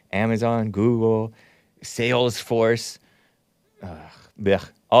named, Amazon, Google, Salesforce,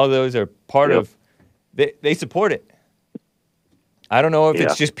 all those are part of, they support it. I don't know if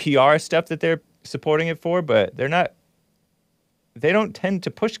it's just PR stuff that they're supporting it for, but they don't tend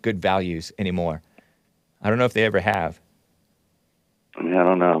to push good values anymore. I don't know if they ever have. I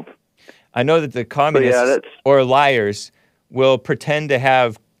don't know. I know that the communists or liars will pretend to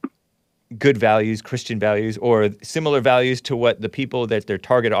have good values, Christian values, or similar values to what the people that their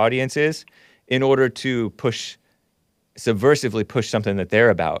target audience is in order to subversively push something that they're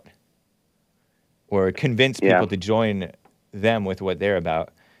about or convince people to join them with what they're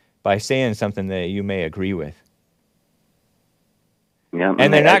about by saying something that you may agree with. Yeah,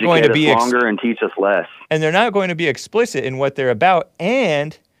 and they're not going to be longer and teach us less. And they're not going to be explicit in what they're about.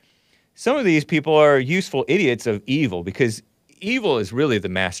 And some of these people are useful idiots of evil because evil is really the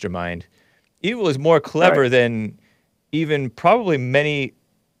mastermind. Evil is more clever than even probably many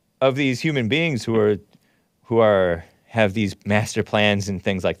of these human beings who have these master plans and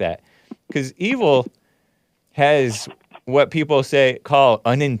things like that. Because evil has what people call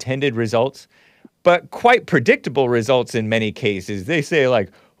unintended results, but quite predictable results in many cases. They say like,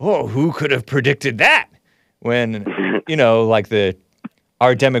 oh, who could have predicted that? When,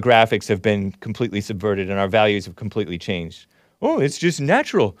 our demographics have been completely subverted and our values have completely changed. Oh, it's just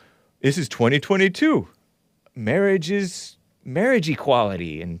natural. This is 2022. Marriage is marriage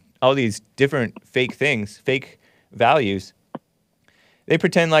equality and all these different fake things, fake values. They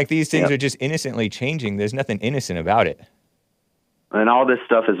pretend like these things are just innocently changing. There's nothing innocent about it. And all this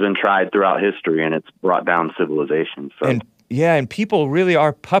stuff has been tried throughout history, and it's brought down civilization. So. And people really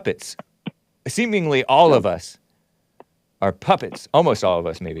are puppets. Seemingly all of us are puppets. Almost all of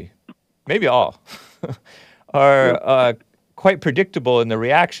us, maybe all, are quite predictable in the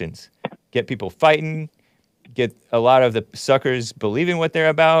reactions. get people fighting, get a lot of the suckers believing what they're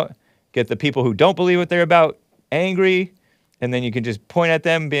about, get the people who don't believe what they're about angry, and then you can just point at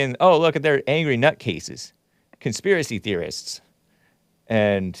them being, oh, look at their angry nutcases, conspiracy theorists,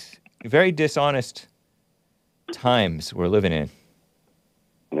 and very dishonest times we're living in.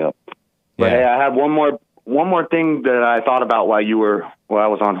 Yep. But hey, I had one more thing that I thought about while I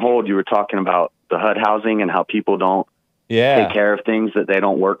was on hold. You were talking about the HUD housing and how people don't take care of things that they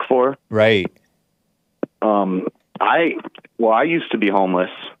don't work for. Right. I used to be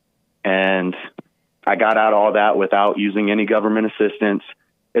homeless, and I got out of all that without using any government assistance.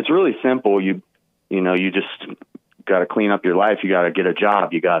 It's really simple. You just got to clean up your life. You got to get a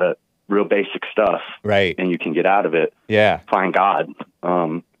job. You got to real basic stuff. Right. And you can get out of it. Yeah. Find God.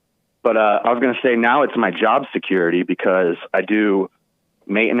 But I was going to say now it's my job security because I do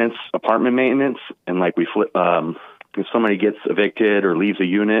maintenance, apartment maintenance. And like we flip, if somebody gets evicted or leaves a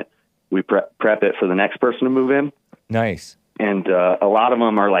unit, we prep it for the next person to move in. Nice. And a lot of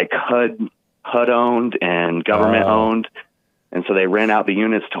them are like HUD owned and government owned. And so they rent out the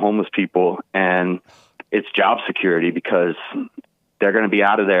units to homeless people, and it's job security because they're going to be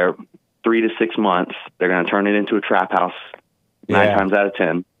out of there 3 to 6 months. They're going to turn it into a trap house 9 times out of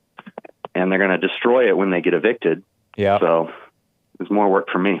 10, and they're going to destroy it when they get evicted. Yeah. So there's more work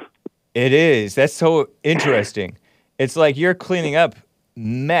for me. It is. That's so interesting. It's like you're cleaning up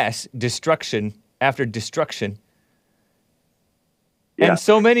mess, destruction after destruction. Yeah. And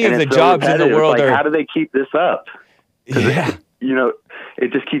so many of the jobs in the world are... How do they keep this up? Yeah.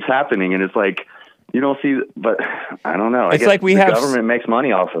 It just keeps happening, and it's like, you don't see, but I don't know. It's like the government makes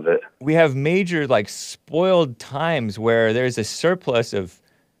money off of it. We have major, like, spoiled times where there's a surplus of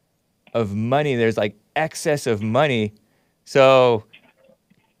money. There's, like, excess of money. So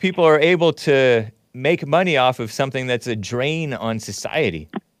people are able to make money off of something that's a drain on society.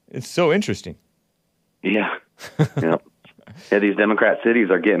 It's so interesting. Yeah. Yeah. Yeah, these Democrat cities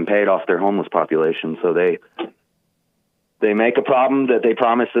are getting paid off their homeless population, so they make a problem that they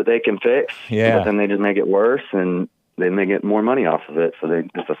promise that they can fix, but then they just make it worse, and then they get more money off of it, so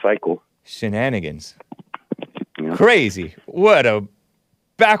it's a cycle. Shenanigans. Yeah. Crazy. What a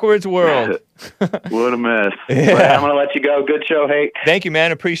backwards world. What a mess. Yeah. But I'm going to let you go. Good show, Hank. Thank you,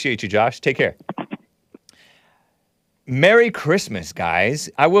 man. Appreciate you, Josh. Take care. Merry Christmas, guys.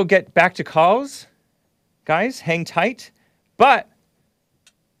 I will get back to calls. Guys, hang tight. But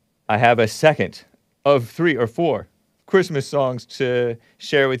I have a second of 3 or 4 Christmas songs to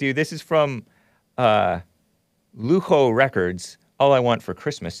share with you. This is from Lujo Records, All I Want for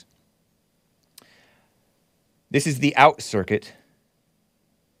Christmas. This is the Out Circuit.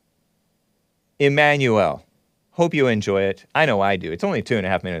 Emmanuel. Hope you enjoy it. I know I do. It's only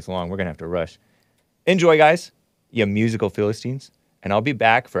 2.5 minutes long. We're going to have to rush. Enjoy, guys, you musical Philistines. And I'll be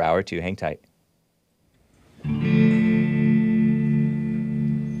back for hour 2. Hang tight.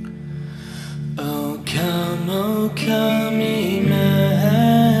 Oh, come, Emmanuel,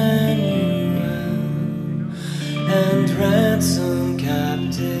 and ransom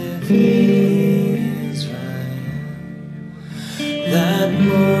captive Israel, that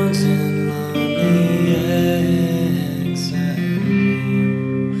mourns in lonely exile,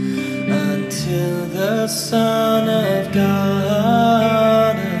 until the Son of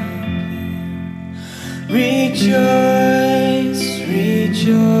God appear. Rejoice,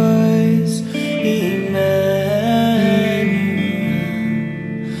 rejoice, Emmanuel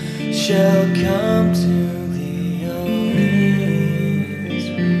shall come to thee, O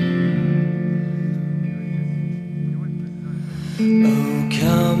Israel. O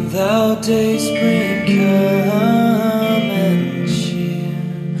come, thou dayspring, come and cheer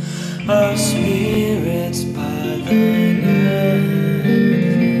our spirits by thine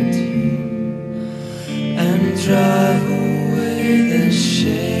advent here, and drive away the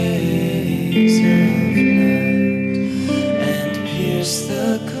shades of night, and pierce the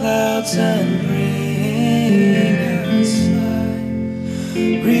clouds and bring us light.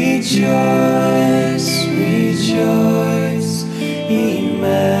 Rejoice, rejoice,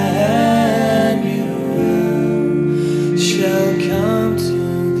 Emmanuel shall come to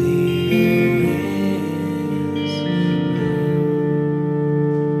thee, O Israel.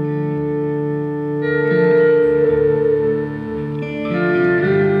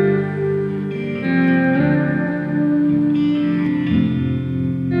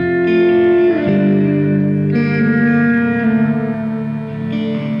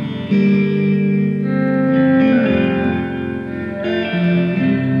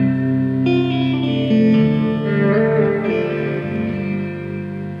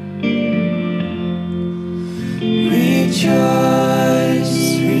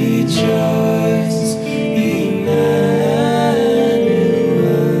 Rejoice, rejoice.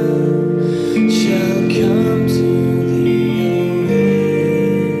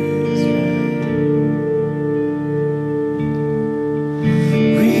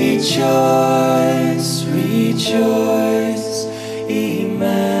 Rejoice, rejoice, Emmanuel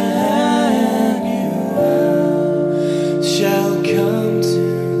shall come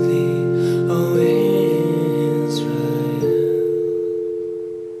to thee, O Israel.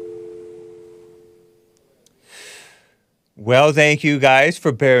 Well, thank you guys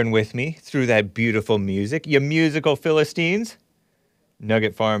for bearing with me through that beautiful music. You musical Philistines.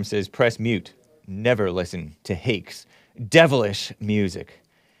 Nugget Farm says, press mute. Never listen to Hake's devilish music.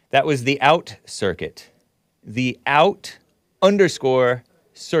 That was the Out Circuit. The Out _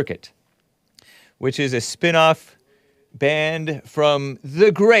 Circuit, which is a spin-off band from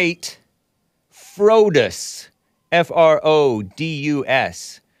the great Frodus,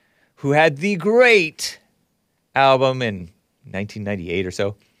 Frodus, who had the great album in 1998 or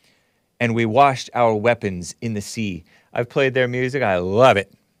so, and We Washed Our Weapons in the Sea. I've played their music. I love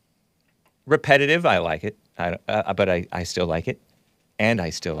it. Repetitive, I like it, but I still like it, and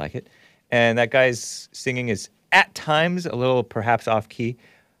I still like it. And that guy's singing is at times a little perhaps off-key,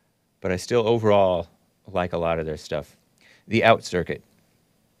 but I still overall like a lot of their stuff. The Out Circuit,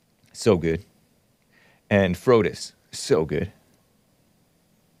 so good. And Frodus, so good.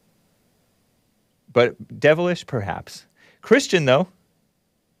 But devilish, perhaps. Christian, though.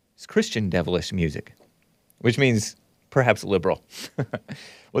 It's Christian devilish music, which means perhaps liberal.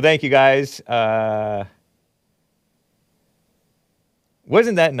 Well, thank you, guys.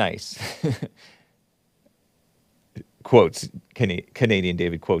 Wasn't that nice? Quotes, Canadian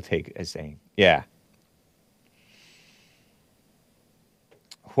David quotes Hake as saying, yeah.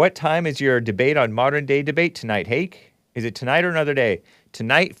 What time is your debate on modern day debate tonight, Hake? Is it tonight or another day?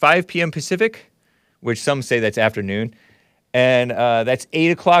 Tonight, 5 p.m. Pacific, which some say that's afternoon. And that's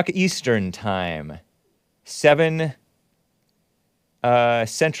 8 o'clock Eastern time. 7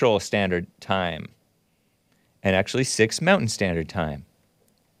 Central Standard Time. And actually 6 Mountain Standard Time.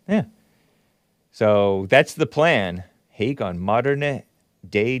 Yeah. So that's the plan. Hake on Modern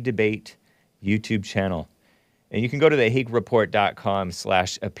Day Debate YouTube channel. And you can go to the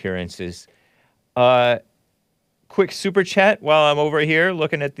hakereport.com/appearances. Quick super chat while I'm over here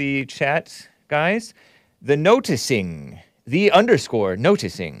looking at the chat, guys. The noticing, the _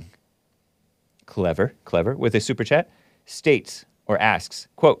 noticing. Clever, with a super chat, states or asks,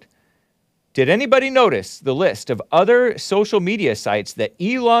 quote, did anybody notice the list of other social media sites that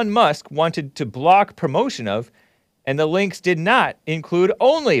Elon Musk wanted to block promotion of, and the links did not include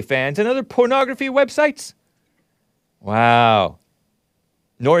OnlyFans and other pornography websites? Wow.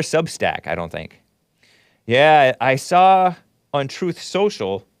 Nor Substack, I don't think. Yeah, I saw on Truth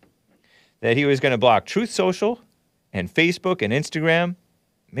Social that he was going to block Truth Social and Facebook and Instagram.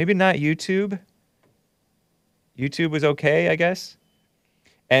 Maybe not YouTube. YouTube was okay, I guess.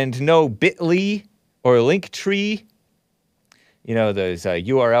 And no Bitly or Linktree. You know, those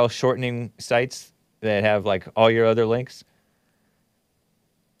URL shortening sites that have like all your other links.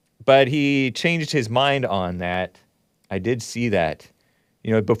 But he changed his mind on that. I did see that.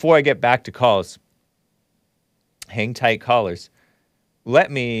 You know, before I get back to calls, hang tight, callers.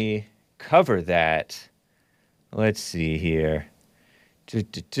 Let me cover that. Let's see here.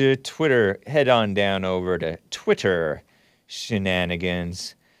 Twitter, head on down over to Twitter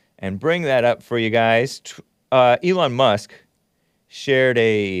shenanigans and bring that up for you guys. Elon Musk shared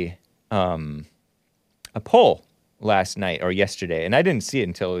a poll last night or yesterday, and I didn't see it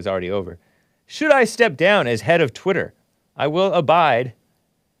until it was already over. Should I step down as head of Twitter? I will abide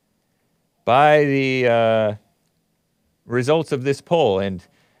by the results of this poll, and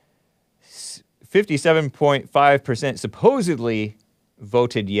 57.5% supposedly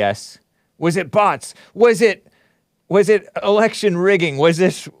voted yes. Was it bots? Was it election rigging? Was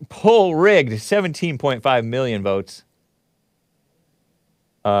this poll rigged? 17.5 million votes.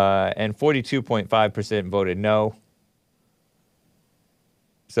 And 42.5% voted no.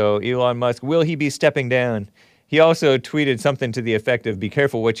 So Elon Musk, will he be stepping down? He also tweeted something to the effect of, be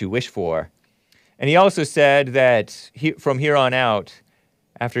careful what you wish for. And he also said that from here on out,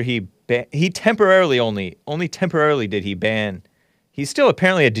 after he temporarily only temporarily did he ban. He's still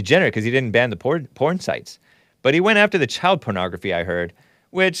apparently a degenerate because he didn't ban the porn sites. But he went after the child pornography, I heard.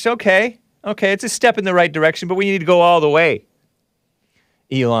 Which, okay, it's a step in the right direction, but we need to go all the way.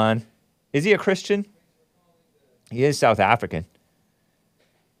 Elon, is he a Christian? He is South African.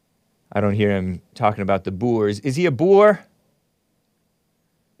 I don't hear him talking about the Boers. Is he a Boer?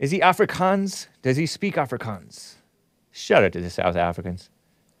 Is he Afrikaans? Does he speak Afrikaans? Shout out to the South Africans.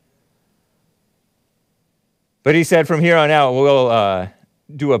 But he said from here on out, we'll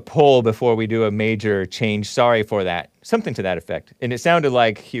do a poll before we do a major change. Sorry for that. Something to that effect. And it sounded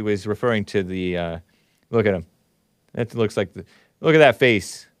like he was referring to the, look at him. That looks like, look at that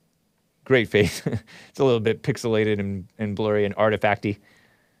face. Great face. It's a little bit pixelated and blurry and artifacty.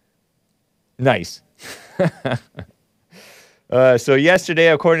 Nice. So yesterday,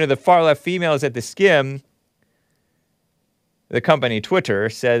 according to the far-left females at the Skim, the company Twitter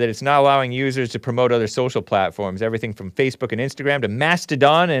said that it's not allowing users to promote other social platforms, everything from Facebook and Instagram to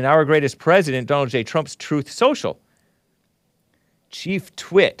Mastodon and our greatest president, Donald J. Trump's Truth Social. Chief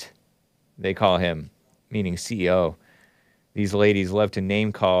Twit, they call him, meaning CEO. These ladies love to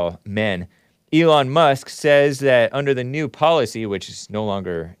name call men. Elon Musk says that under the new policy, which is no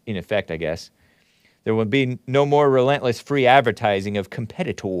longer in effect, I guess, there will be no more relentless free advertising of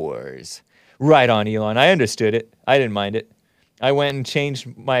competitors. Right on, Elon. I understood it. I didn't mind it. I went and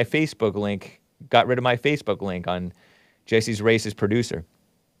changed my Facebook link, got rid of my Facebook link on Jesse's Racist Producer,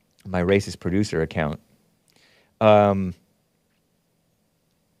 my Racist Producer account. But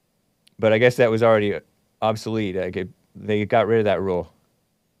I guess that was already obsolete. They got rid of that rule.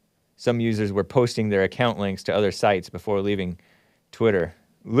 Some users were posting their account links to other sites before leaving Twitter.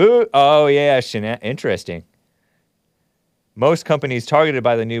 Oh, yeah, interesting. Most companies targeted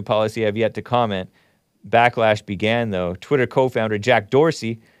by the new policy have yet to comment. Backlash began, though. Twitter co-founder Jack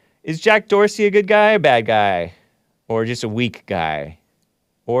Dorsey. Is Jack Dorsey a good guy or bad guy? Or just a weak guy?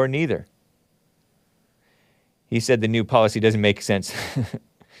 Or neither? He said the new policy doesn't make sense.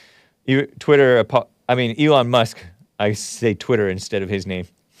 Elon Musk. I say Twitter instead of his name.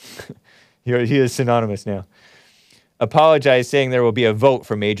 He is synonymous now. Apologized, saying there will be a vote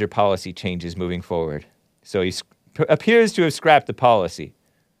for major policy changes moving forward. So he appears to have scrapped the policy.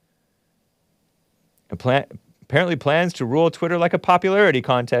 Apparently plans to rule Twitter like a popularity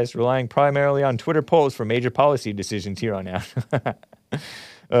contest, relying primarily on Twitter polls for major policy decisions here on out.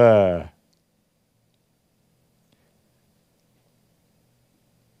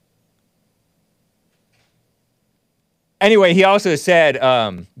 Anyway, he also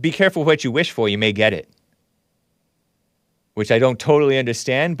said, be careful what you wish for, you may get it. Which I don't totally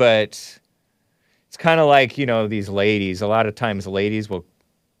understand, but it's kind of like, these ladies. A lot of times ladies will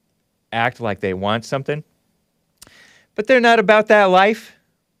act like they want something, but they're not about that life.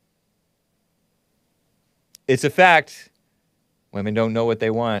 It's a fact. Women don't know what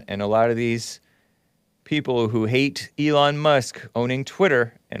they want, and a lot of these people who hate Elon Musk owning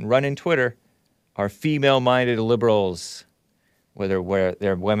Twitter and running Twitter are female-minded liberals, where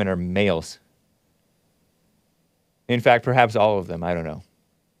their women are males. In fact, perhaps all of them. I don't know.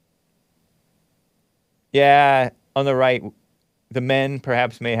 Yeah, on the right, the men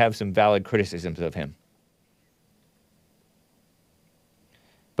perhaps may have some valid criticisms of him.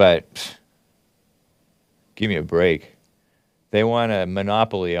 But give me a break. They want a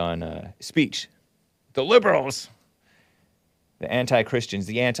monopoly on speech. The liberals, the anti-Christians,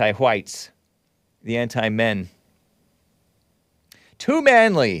 the anti-whites, the anti-men. Too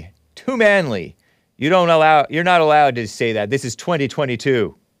manly. Too manly. You're not allowed to say that. This is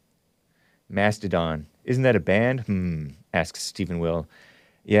 2022. Mastodon. Isn't that a band? Asks Stephen Will.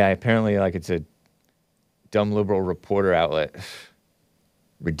 Yeah, apparently it's a dumb liberal reporter outlet.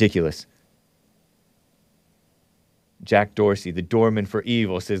 Ridiculous. Jack Dorsey, the doorman for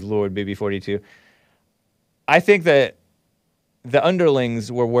evil, says Lord Baby 42. I think that the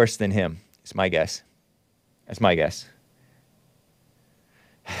underlings were worse than him. It's my guess. That's my guess.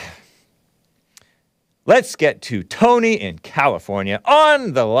 Let's get to Tony in California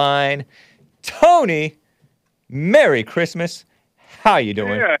on the line. Tony, Merry Christmas. How you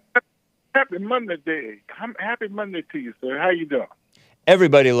doing? Yeah, happy Monday Day. Happy Monday to you, sir. How you doing?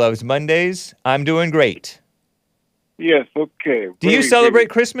 Everybody loves Mondays. I'm doing great. Yes, okay. Do you celebrate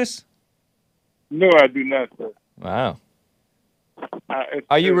Christmas? No, I do not, sir. Wow.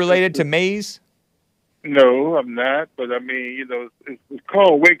 Are you related to maize? No, I'm not. But I mean, it's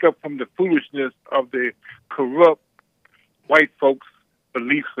called wake up from the foolishness of the corrupt white folks'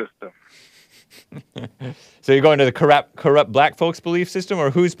 belief system. So you're going to the corrupt black folks' belief system, or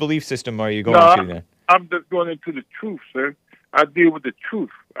whose belief system are you going to then? I'm just going into the truth, sir. I deal with the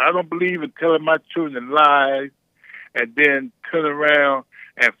truth. I don't believe in telling my children lies and then turn around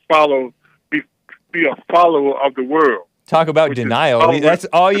and be a follower of the world. Talk about denial. That's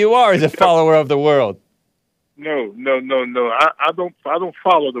all you are, is a follower of the world. No. I don't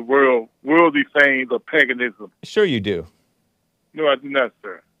follow the worldly things or paganism. Sure you do. No, I do not,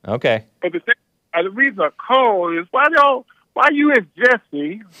 sir. Okay. But the reason I call is why you and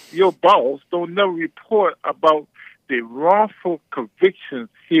Jesse, your boss, don't never report about the wrongful convictions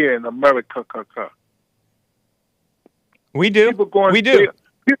here in America. We do. We do.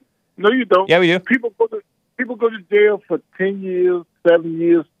 No, you don't. Yeah, we do. People go to jail for 10 years, 7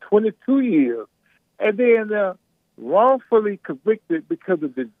 years, 22 years, and then wrongfully convicted because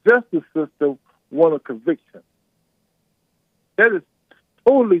of the justice system want a conviction. That is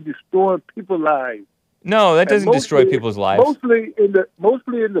totally destroying people's lives. No, that doesn't destroy people's lives. Mostly in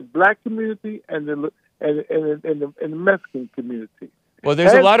the black community and in the Mexican community. Well,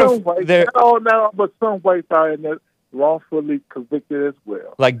 there's a lot of there. Not all, but some whites are in that wrongfully convicted as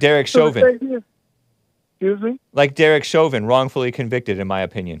well. Like Derek Chauvin. Excuse me. Like Derek Chauvin, wrongfully convicted, in my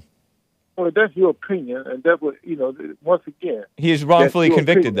opinion. Well, that's your opinion, and that's what once again, he is wrongfully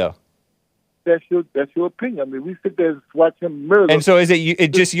convicted, though. That's your opinion. I mean, we sit there and watch him murder. And so is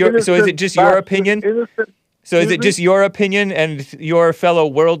it just your opinion? So is it just your opinion and your fellow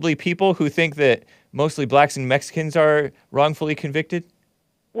worldly people who think that mostly blacks and Mexicans are wrongfully convicted?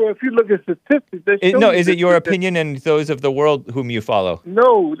 Well, if you look at statistics, is it your opinion and those of the world whom you follow?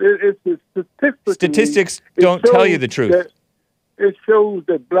 No, it's statistics. Statistics don't tell you the truth. It shows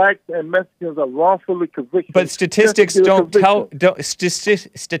that blacks and Mexicans are wrongfully convicted. But statistics don't tell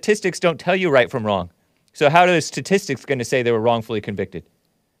you right from wrong. So how are statistics going to say they were wrongfully convicted?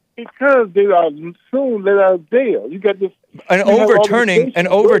 Because they are soon let out of jail. You got this. An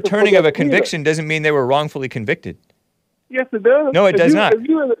overturning of a conviction doesn't mean they were wrongfully convicted. Yes, it does. No, it does not. If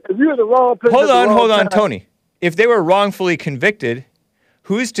you're in the wrong place, hold on, Tony. If they were wrongfully convicted,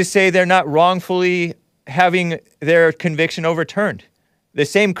 who's to say they're not wrongfully having their conviction overturned? The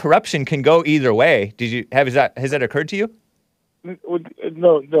same corruption can go either way. Has that occurred to you?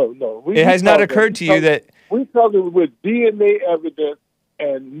 No. It has not occurred to you that we talking with DNA evidence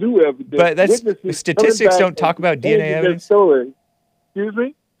and new evidence. But statistics don't talk about DNA evidence. Excuse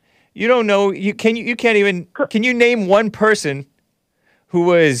me? You don't know. Can you name one person who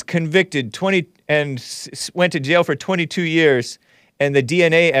was convicted and went to jail for 22 years, and the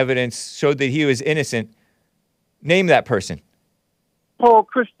DNA evidence showed that he was innocent? Name that person. Paul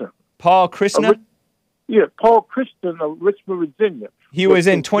Christian. Paul Christian? Yeah, Paul Christian of Richmond, Virginia. He was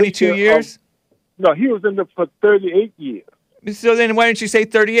in 22 years? No, he was in there for 38 years. So then why didn't you say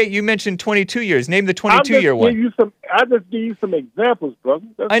 38? You mentioned 22 years. Name the 22-year one. I just gave you some examples, brother.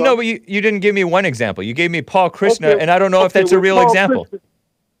 I know, but you didn't give me one example. You gave me Paul Krishna, and I don't know if that's a real example.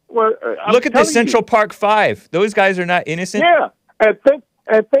 Well, look at the Central Park Five. Those guys are not innocent. Yeah, and thanks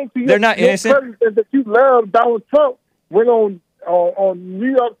to you. They're not innocent. That you love, Donald Trump went on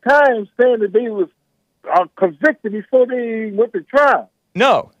New York Times saying that they was convicted before they went to trial.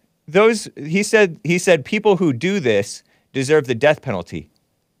 No, he said people who do this deserve the death penalty.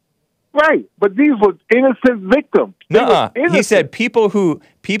 Right, but these were innocent victims. No, he said people who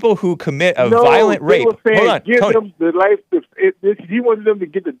commit a violent rape. Hold on, Tony. He wanted them to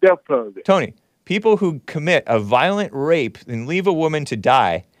get the death penalty. Tony, people who commit a violent rape and leave a woman to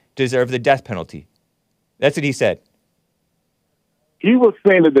die deserve the death penalty. That's what he said. He was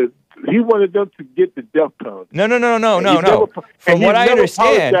saying that he wanted them to get the death penalty. No. From what I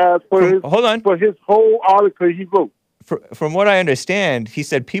understand, for his whole article he wrote. From what I understand, he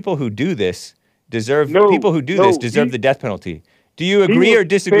said people who do this deserve the death penalty. Do you agree or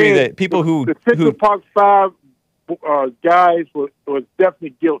disagree that people the Central Park Five guys was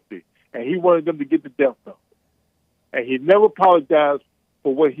definitely guilty, and he wanted them to get the death penalty, and he never apologized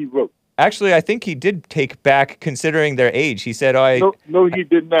for what he wrote. Actually, I think he did take back, considering their age. He said, No, he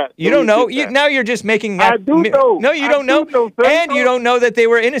did not. You don't know? Now you're just making... I do know. No, you don't know. And you don't know that they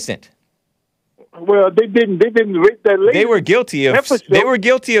were innocent. Well, they didn't rape that lady. They were guilty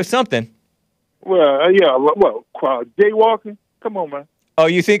of something. Well, yeah. Well, jaywalking? Come on, man. Oh,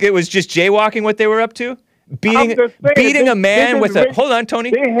 you think it was just jaywalking what they were up to? Beating a man with a... Hold on,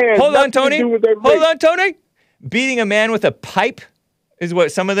 Tony. Hold on, Tony. Beating a man with a pipe is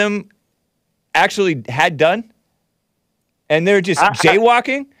what some of them actually had done, and they're just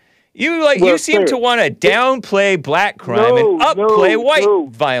jaywalking. You seem to want to downplay black crime and upplay white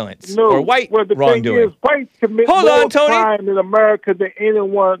violence or white wrongdoing. Whites commit more crime in America than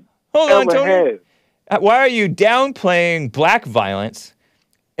anyone ever has. Why are you downplaying black violence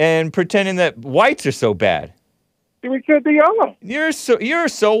and pretending that whites are so bad? Because they are. You're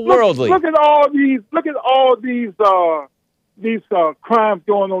so worldly. Look at all these crimes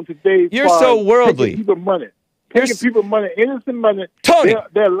going on today. You're so worldly. Taking people money, innocent money. Tony,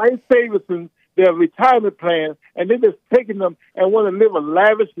 their life savings and their retirement plans, and they're just taking them and want to live a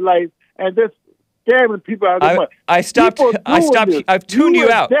lavish life and just scamming people out of their money. I've tuned you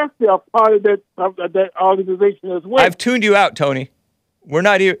out. Definitely a part of that organization as well. I've tuned you out, Tony. We're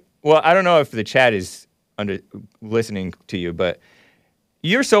not here. Well, I don't know if the chat is listening to you, but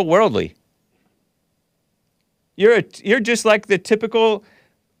you're so worldly. You're just like the typical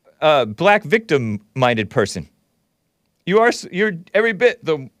black victim-minded person. You're every bit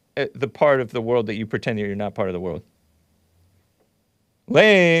the part of the world that you pretend you're not part of the world.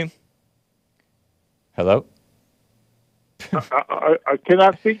 Lame. Hello? Can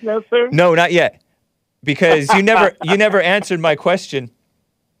I speak now, sir? No, not yet. Because you never answered my question.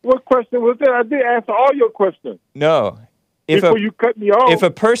 What question was that? I did answer all your questions. No. Before you cut me off. If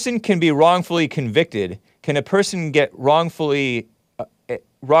a person can be wrongfully convicted, can a person get wrongfully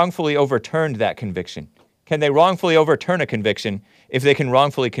overturned that conviction? Can they wrongfully overturn a conviction? If they can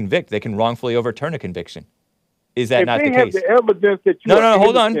wrongfully convict, they can wrongfully overturn a conviction. Is that not the case? If they have the evidence that you No,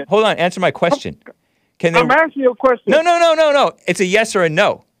 hold on. Answer my question. I'm asking you a question. No. It's a yes or a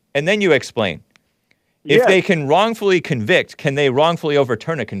no. And then you explain. If they can wrongfully convict, can they wrongfully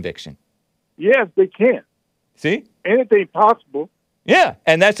overturn a conviction? Yes, they can. See? Anything possible. Yeah,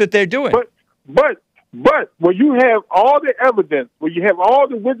 and that's what they're doing. But when you have all the evidence, when you have all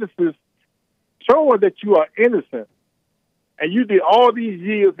the witnesses showing that you are innocent, and you did all these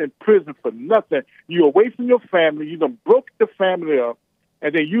years in prison for nothing, you're away from your family, you done broke the family up,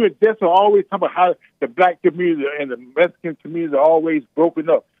 and then you and Jess are always talking about how the black community and the Mexican community are always broken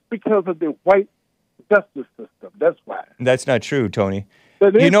up because of the white justice system. That's why. That's not true, Tony.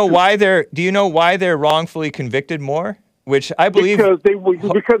 Do you know why they're wrongfully convicted more? Which I believe because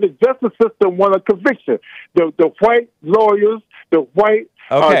the justice system want a conviction. The white lawyers, the white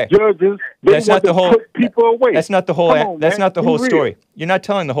judges, they want to put people away. That's not the whole. That's not the whole story. You're not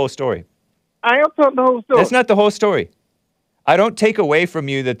telling the whole story. I am telling the whole story. That's not the whole story. I don't take away from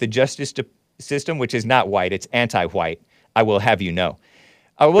you that the justice system, which is not white, it's anti-white. I will have you know.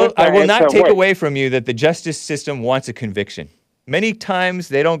 I will not take away from you that the justice system wants a conviction. Many times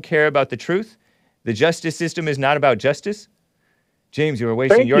they don't care about the truth. The justice system is not about justice. James, you are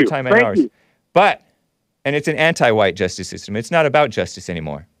wasting your time and ours. And it's an anti-white justice system. It's not about justice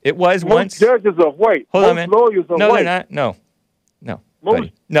anymore. It was once. Most judges are white. Hold on, man. Lawyers are white. No, they're not. No,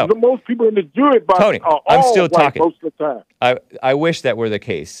 buddy. No. Most people in the jury box Tony, are all I'm still white talking. most of the time. I wish that were the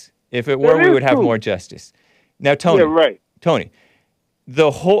case. If it were, we would have more justice. Now, Tony. Yeah, right. Tony,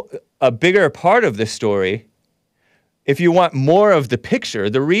 a bigger part of the story, if you want more of the picture,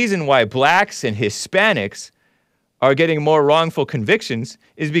 the reason why blacks and Hispanics are getting more wrongful convictions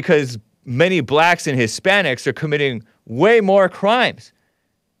is because many blacks and Hispanics are committing way more crimes.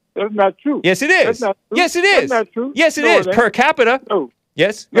 That's not true. Yes, it is. That's not true. Yes, it is. That's not true. Yes, it is. Per capita. No.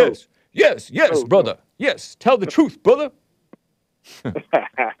 Yes, no. Yes, no, brother. No. Yes, tell the truth, brother. But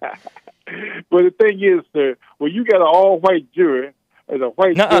the thing is, sir, when you got an all-white jury and a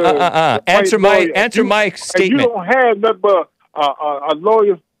white judge, answer my statement. And you don't have nothing but a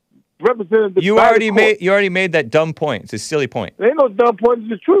lawyer representing the You already made that dumb point. It's a silly point. There ain't no dumb point. It's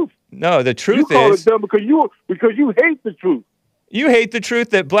the truth. No, the truth you call it dumb because you hate the truth. You hate the truth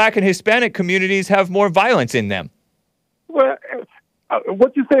that black and Hispanic communities have more violence in them. Well,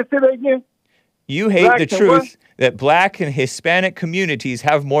 what you say? Say that again. You hate the truth that black and Hispanic communities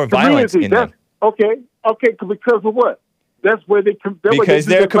have more violence in them. Okay, because of what? That's where because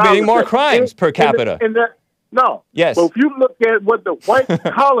they're committing more crimes per capita. No. Yes. But if you look at what the white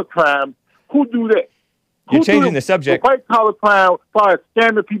collar crime, who do that? You're changing the subject. The white collar crime, as far as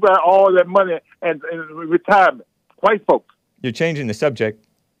scamming people out all that money and retirement. White folks. You're changing the subject.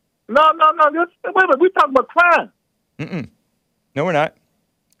 No. Wait a minute. We're talking about crime. No, we're not.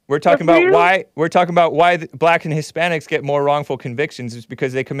 We're talking about why black and Hispanics get more wrongful convictions is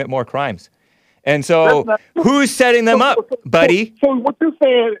because they commit more crimes. And so who's setting them up, buddy? So what you're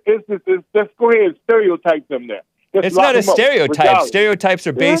saying is let's go ahead and stereotype them there. It's not a stereotype. Stereotypes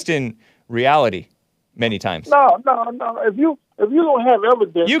are based in reality many times. No. If you don't have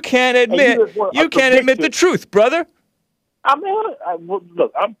evidence, you can't admit the truth, brother. I mean,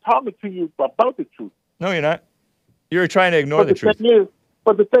 look, I'm talking to you about the truth. No, you're not. You're trying to ignore the truth.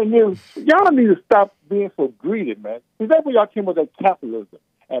 But the thing is, y'all need to stop being so greedy, man. See, that's where y'all came with that capitalism.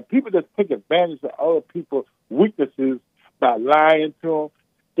 And people just take advantage of other people's weaknesses by lying to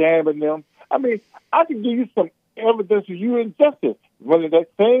them, scamming them. I mean, I can give you some evidence of you injustice running that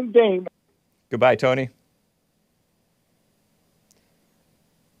same game. Goodbye, Tony.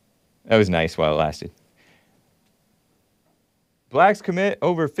 That was nice while it lasted. Blacks commit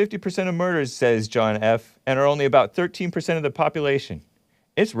over 50% of murders, says John F., and are only about 13% of the population.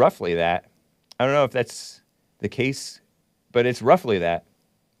 It's roughly that. I don't know if that's the case, but it's roughly that.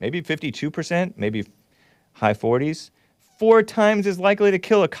 Maybe 52%, maybe high 40s. 4 times as likely to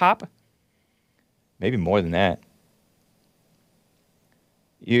kill a cop. Maybe more than that.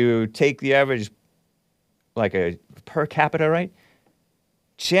 You take the average, like a per capita, right?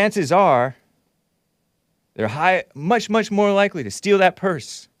 Chances are they're much more likely to steal that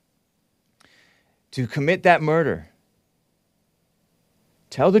purse, to commit that murder.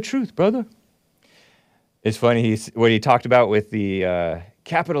 Tell the truth, brother. It's funny what he talked about with the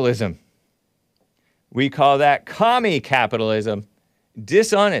capitalism. We call that commie capitalism,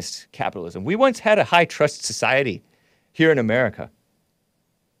 dishonest capitalism. We once had a high trust society here in America.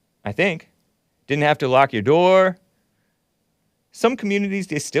 I think. Didn't have to lock your door. Some communities,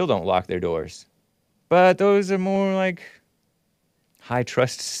 they still don't lock their doors. But those are more like high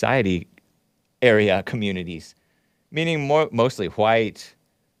trust society area communities, meaning mostly white,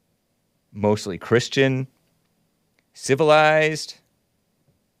 mostly Christian, civilized,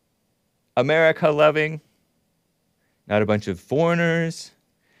 America-loving, not a bunch of foreigners,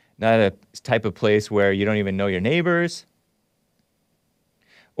 not a type of place where you don't even know your neighbors,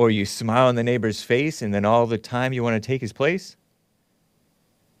 or you smile in the neighbor's face and then all the time you want to take his place.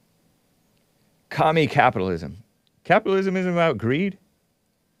 Commie capitalism. Capitalism isn't about greed.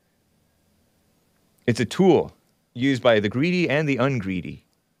 It's a tool used by the greedy and the ungreedy,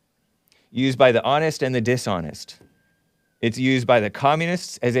 used by the honest and the dishonest. It's used by the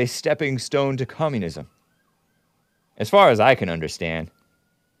communists as a stepping stone to communism, as far as I can understand.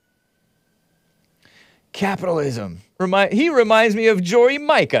 Capitalism. He reminds me of Jory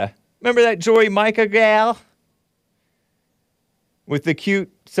Micah. Remember that Jory Micah gal? With the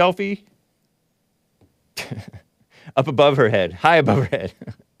cute selfie? Up above her head. High above her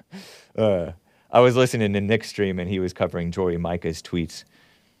head. I was listening to Nick's stream and he was covering Jory Micah's tweets.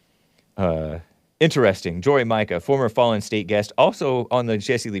 Interesting. Jory Micah, former Fallen State guest, also on the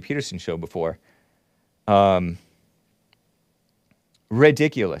Jesse Lee Peterson show before.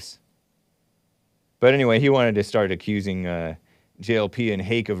 Ridiculous. But anyway, he wanted to start accusing JLP and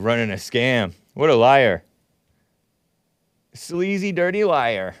Hake of running a scam. What a liar. Sleazy, dirty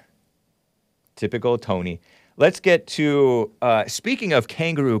liar. Typical Tony. Let's get to, speaking of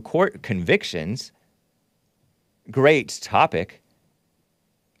kangaroo court convictions, great topic.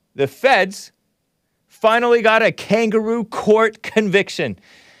 The feds finally got a kangaroo court conviction.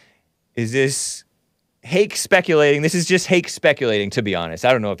 Is this Hake speculating? This is just Hake speculating, to be honest.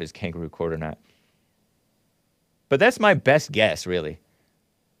 I don't know if it's kangaroo court or not. But that's my best guess, really.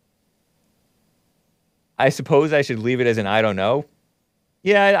 I suppose I should leave it as an I don't know.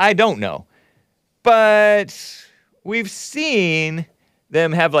 Yeah, I don't know. But we've seen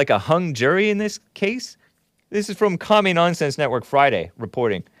them have like a hung jury in this case. This is from Commie Nonsense Network Friday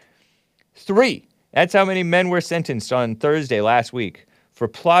reporting. 3. That's how many men were sentenced on Thursday last week for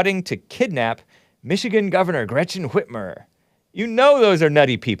plotting to kidnap Michigan Governor Gretchen Whitmer. You know those are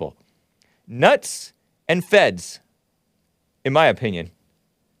nutty people. Nuts and feds, in my opinion.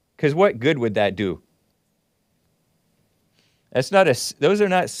 Because what good would that do? Those are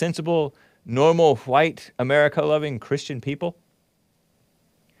not sensible, normal, white, America-loving Christian people.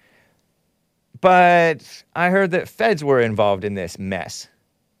 But I heard that feds were involved in this mess.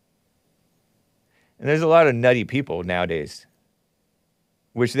 And there's a lot of nutty people nowadays,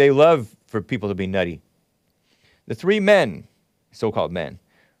 which they love for people to be nutty. The 3 men, so-called men,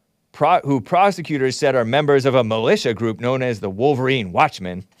 who prosecutors said are members of a militia group known as the Wolverine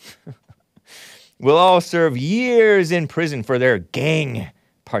Watchmen, will all serve years in prison for their gang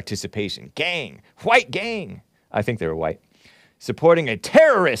participation. Gang. White gang. I think they were white. Supporting a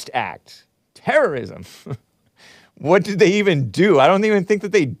terrorist act. Terrorism. What did they even do? I don't even think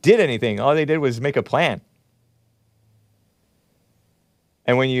that they did anything. All they did was make a plan.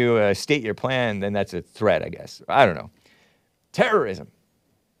 And when you state your plan, then that's a threat, I guess. I don't know. Terrorism.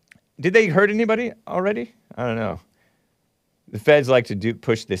 Did they hurt anybody already? I don't know. The feds like to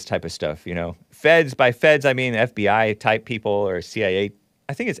push this type of stuff, you know. Feds, by feds, I mean FBI type people or CIA.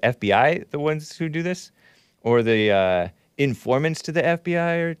 I think it's FBI, the ones who do this. Or the informants to the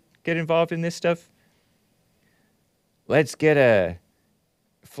FBI or get involved in this stuff. Let's get a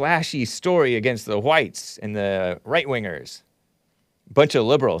flashy story against the whites and the right-wingers. Bunch of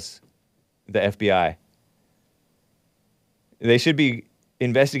liberals, the FBI. They should be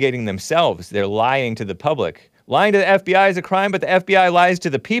investigating themselves. They're lying to the public. Lying to the FBI is a crime, but the FBI lies to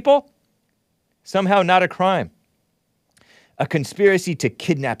the people? Somehow not a crime. A conspiracy to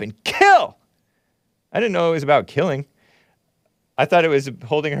kidnap and kill! I didn't know it was about killing. I thought it was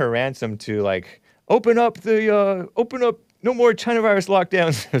holding her ransom to, like, open up, no more China virus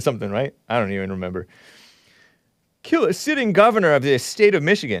lockdowns or something, right? I don't even remember. Kill a sitting governor of the state of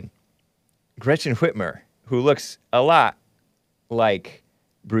Michigan, Gretchen Whitmer, who looks a lot like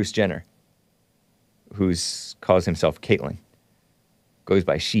Bruce Jenner, who calls himself Caitlyn. Goes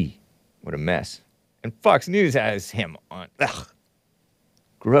by she. What a mess. And Fox News has him on. Ugh.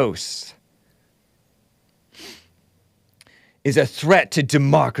 Gross. Is a threat to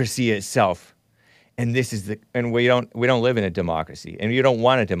democracy itself And we don't live in a democracy, and you don't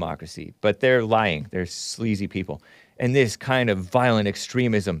want a democracy, but they're lying. They're sleazy people. And this kind of violent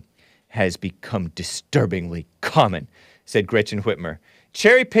extremism has become disturbingly common, said Gretchen Whitmer.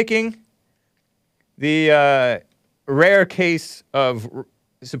 Cherry picking the rare case of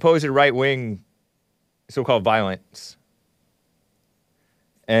supposed right-wing so-called violence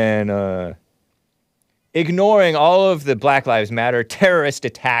and ignoring all of the Black Lives Matter terrorist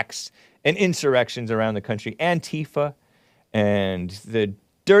attacks and insurrections around the country, Antifa and the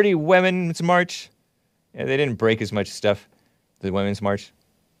Dirty Women's March. Yeah, they didn't break as much stuff, the Women's March.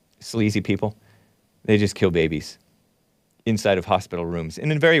 Sleazy people. They just kill babies inside of hospital rooms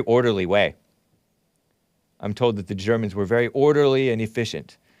in a very orderly way. I'm told that the Germans were very orderly and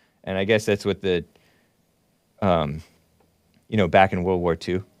efficient. And I guess that's what the, back in World War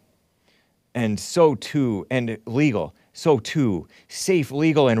II. And so too, and legal, so too, safe,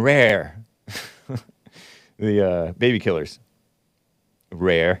 legal, and rare. The baby killers.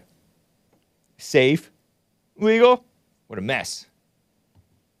 Rare. Safe. Legal. What a mess.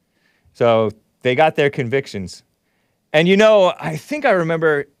 So they got their convictions. And I think I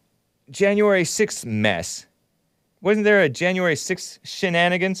remember January 6th mess. Wasn't there a January 6th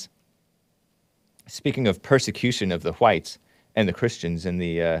shenanigans? Speaking of persecution of the whites and the Christians and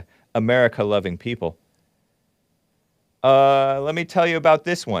the America-loving people. Let me tell you about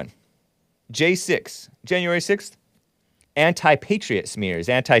this one. J6, January 6th, anti-patriot smears,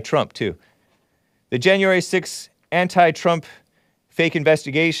 anti-Trump too. The January 6th anti-Trump fake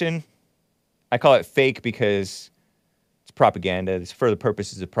investigation, I call it fake because it's propaganda. It's for the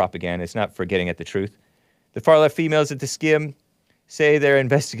purposes of propaganda. It's not for getting at the truth. The far-left females at the Skim say their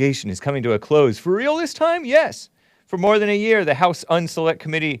investigation is coming to a close. For real this time? Yes. For more than a year, the House Unselect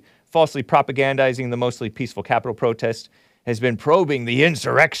Committee, falsely propagandizing the mostly peaceful Capitol protest, has been probing the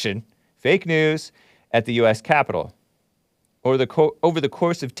insurrection, fake news, at the U.S. Capitol. Over the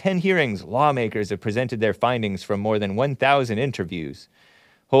course of 10 hearings, lawmakers have presented their findings from more than 1,000 interviews.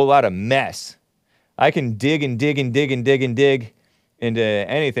 Whole lot of mess. I can dig and dig and dig and dig and dig into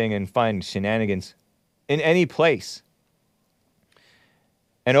anything and find shenanigans in any place.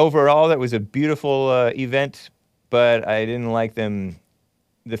 And overall, that was a beautiful event, but I didn't like the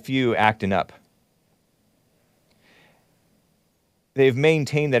few acting up. They've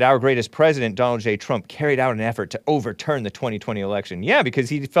maintained that our greatest president, Donald J. Trump, carried out an effort to overturn the 2020 election. Yeah, because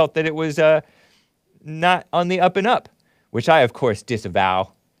he felt that it was not on the up and up, which I, of course,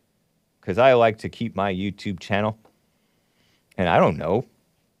 disavow, because I like to keep my YouTube channel. And I don't know,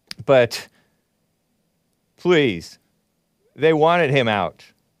 but please, they wanted him out.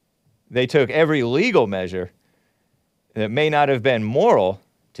 They took every legal measure that may not have been moral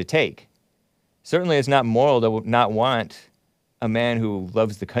to take. Certainly it's not moral to not want a man who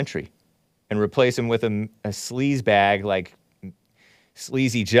loves the country and replace him with a sleaze bag like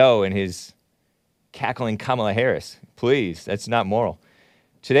Sleazy Joe and his cackling Kamala Harris. Please, that's not moral.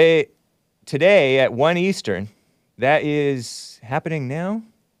 Today at 1 Eastern, that is happening now?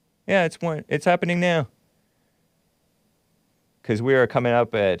 Yeah, it's happening now. Because we are coming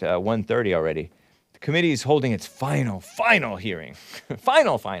up at 1:30 already. The committee is holding its final hearing.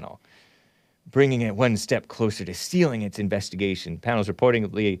 final. Bringing it one step closer to sealing its investigation. Panel's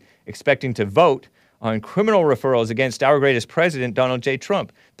reportedly expecting to vote on criminal referrals against our greatest president, Donald J.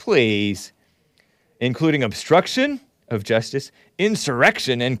 Trump. Please. Including obstruction of justice,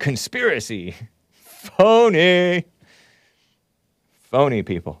 insurrection, and conspiracy. Phony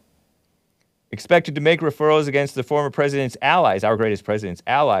people. Expected to make referrals against the former president's allies, our greatest president's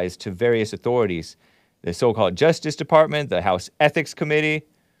allies, to various authorities. The so-called Justice Department, the House Ethics Committee.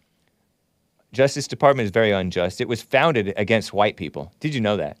 Justice Department is very unjust. It was founded against white people. Did you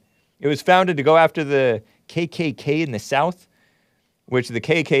know that? It was founded to go after the KKK in the South, which the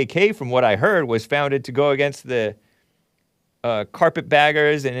KKK, from what I heard, was founded to go against the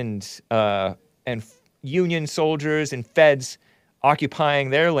carpetbaggers and Union soldiers and feds occupying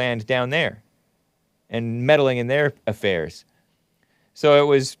their land down there and meddling in their affairs. So it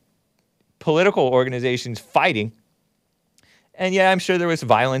was political organizations fighting. And yeah, I'm sure there was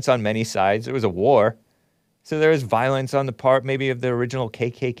violence on many sides. There was a war. So there was violence on the part maybe of the original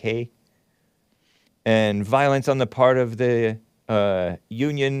KKK and violence on the part of the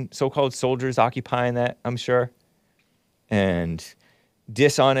Union so-called soldiers occupying that, I'm sure. And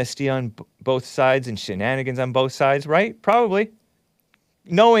dishonesty on both sides and shenanigans on both sides, right? Probably.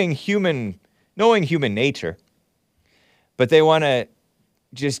 Knowing human nature. But they want to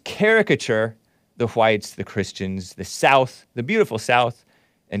just caricature the whites, the Christians, the South, the beautiful South,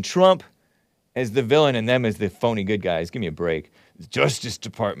 and Trump as the villain and them as the phony good guys. Give me a break. The Justice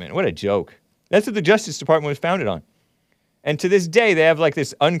Department. What a joke. That's what the Justice Department was founded on. And to this day, they have like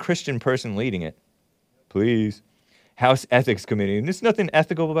this unchristian person leading it. Please. House Ethics Committee. And there's nothing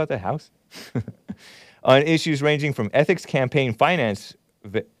ethical about the House. On issues ranging from ethics, campaign finance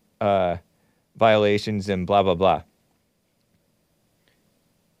violations, and blah, blah, blah.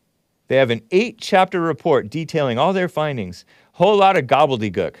 They have an 8-chapter report detailing all their findings. Whole lot of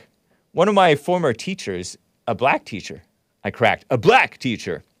gobbledygook. One of my former teachers, a black teacher, I cracked, a black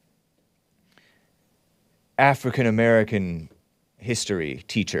teacher, African-American history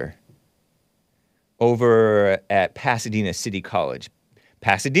teacher over at Pasadena City College.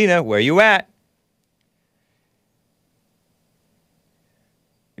 Pasadena, where you at?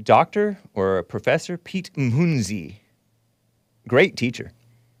 Doctor or Professor Pete Mhunzi. Great teacher.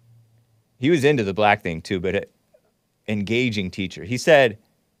 He was into the black thing too, but engaging teacher. He said,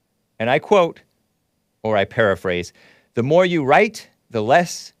 and I quote, or I paraphrase, the more you write, the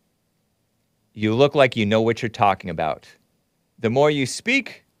less you look like you know what you're talking about. The more you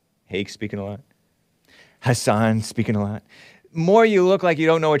speak, Hake speaking a lot, Hassan speaking a lot, more you look like you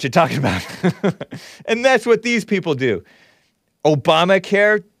don't know what you're talking about. And that's what these people do.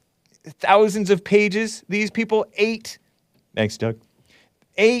 Obamacare, thousands of pages. These people, 8. Thanks, Doug.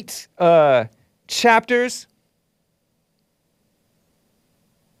 8 chapters.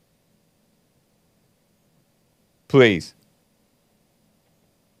 Please.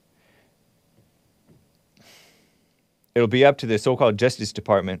 It'll be up to the so-called Justice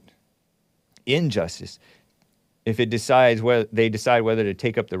Department, injustice, if it decides whether they decide whether to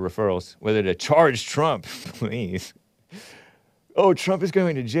take up the referrals, whether to charge Trump. Please. Oh, Trump is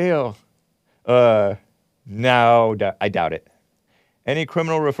going to jail. No, I doubt it. Any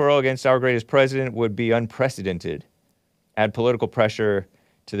criminal referral against our greatest president would be unprecedented. Add political pressure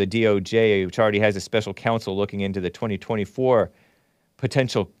to the DOJ, which already has a special counsel looking into the 2024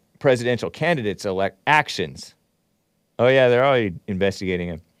 potential presidential candidates' actions. Oh, yeah, they're already investigating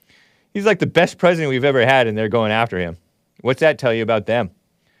him. He's like the best president we've ever had, and they're going after him. What's that tell you about them?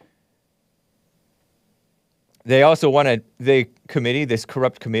 They also wanted the committee, this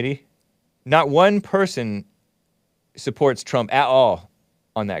corrupt committee. Not one person supports Trump at all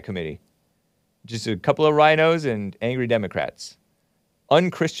on that committee. Just a couple of rhinos and angry Democrats.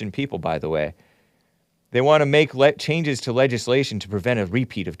 Unchristian people, by the way. They want to make changes to legislation to prevent a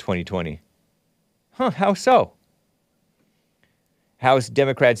repeat of 2020. Huh, how so? House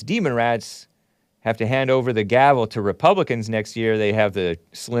Democrats' demon rats have to hand over the gavel to Republicans next year. They have the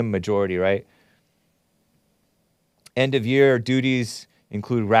slim majority, right? End of year duties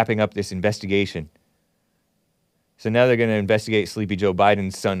include wrapping up this investigation. So now they're going to investigate Sleepy Joe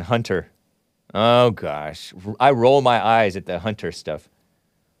Biden's son, Hunter. Oh, gosh. I roll my eyes at the Hunter stuff.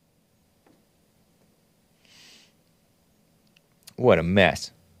 What a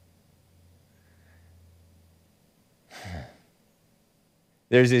mess.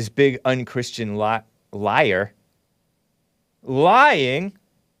 There's this big unchristian liar lying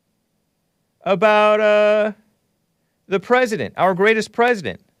about the president, our greatest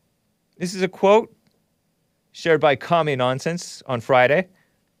president. This is a quote shared by Kanye Nonsense on Friday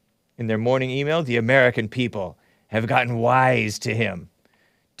in their morning email. The American people have gotten wise to him.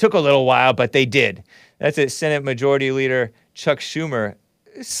 Took a little while, but they did. That's it. Senate Majority Leader Chuck Schumer.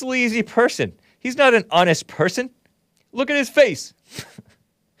 A sleazy person. He's not an honest person. Look at his face.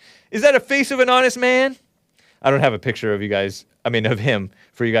 Is that a face of an honest man? I don't have a picture of of him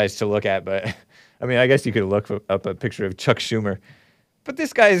for you guys to look at, but I guess you could look up a picture of Chuck Schumer. But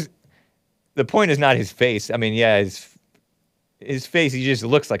this guy's, the point is not his face. His face, he just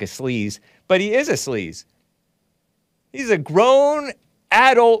looks like a sleaze, but he is a sleaze. He's a grown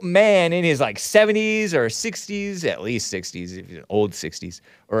adult man in his 70s or 60s, at least 60s, if he's old 60s,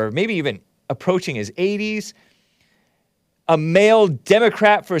 or maybe even approaching his 80s. A male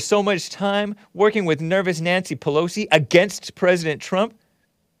Democrat for so much time, working with nervous Nancy Pelosi against President Trump.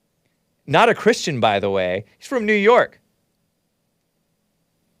 Not a Christian, by the way. He's from New York.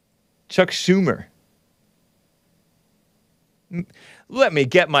 Chuck Schumer. Let me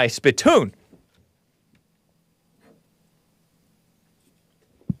get my spittoon.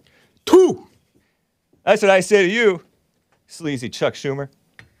 2. That's what I say to you, sleazy Chuck Schumer.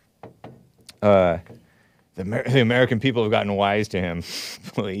 The American people have gotten wise to him.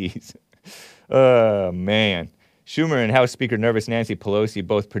 Please. Oh, man. Schumer and House Speaker nervous Nancy Pelosi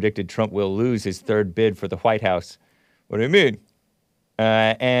both predicted Trump will lose his third bid for the White House. What do you mean?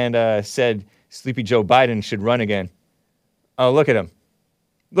 And said Sleepy Joe Biden should run again. Oh, look at him.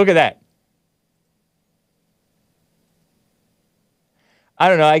 Look at that. I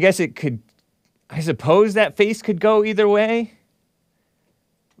don't know. I guess I suppose that face could go either way.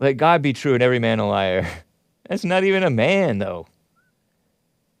 Let God be true and every man a liar. That's not even a man, though.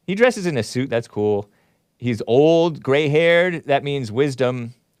 He dresses in a suit. That's cool. He's old, gray-haired. That means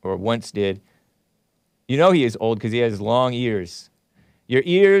wisdom, or once did. You know he is old because he has long ears. Your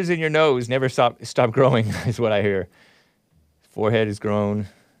ears and your nose never stop growing, is what I hear. Forehead is grown.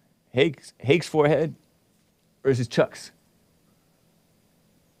 Hake's forehead versus Chuck's.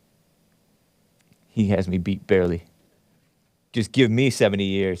 He has me beat barely. Just give me 70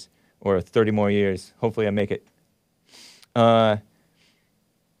 years or 30 more years. Hopefully I make it. Yeah,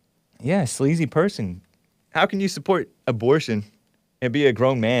 sleazy person. How can you support abortion and be a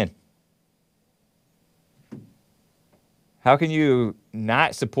grown man? How can you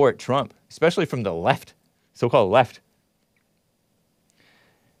not support Trump, especially from the left, so-called left?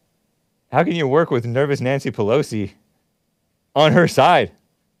 How can you work with nervous Nancy Pelosi on her side,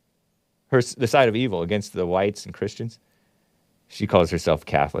 the side of evil against the whites and Christians? She calls herself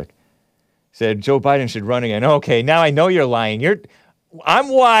Catholic. Said Joe Biden should run again. Okay, now I know you're lying. I'm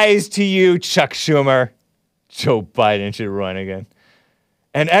wise to you, Chuck Schumer. Joe Biden should run again.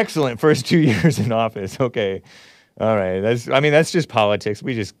 An excellent first 2 years in office. Okay. All right. That's just politics.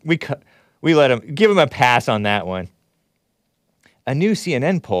 We let him, give him a pass on that one. A new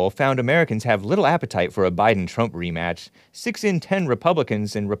CNN poll found Americans have little appetite for a Biden-Trump rematch. 6 in 10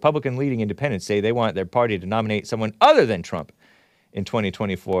 Republicans and Republican-leading independents say they want their party to nominate someone other than Trump in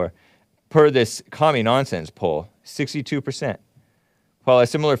 2024, per this commie nonsense poll, 62%. While a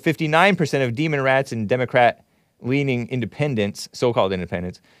similar 59% of Demon Rats and Democrat-leaning independents, so-called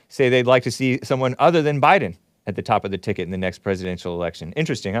independents, say they'd like to see someone other than Biden at the top of the ticket in the next presidential election.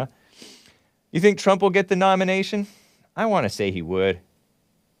 Interesting, huh? You think Trump will get the nomination? I want to say he would.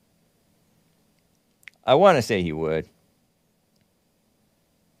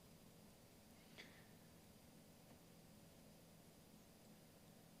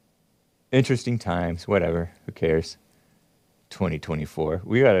 Interesting times, whatever. Who cares? 2024.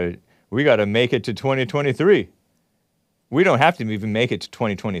 We gotta make it to 2023. We don't have to even make it to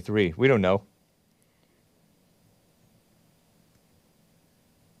 2023. We don't know.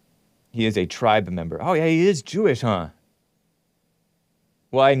 He is a tribe member. Oh yeah, he is Jewish, huh?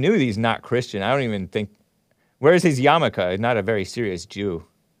 Well, I knew he's not Christian. I don't even think. Where's his yarmulke? Not a very serious Jew.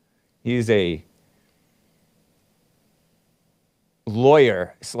 He's a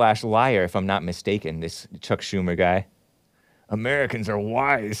lawyer/liar, if I'm not mistaken, this Chuck Schumer guy. Americans are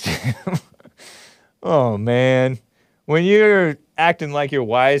wise. Oh, man. When you're acting like you're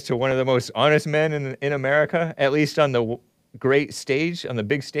wise to one of the most honest men in America, at least on the great stage, on the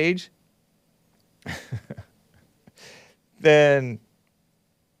big stage, then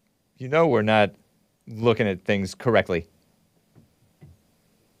you know we're not looking at things correctly.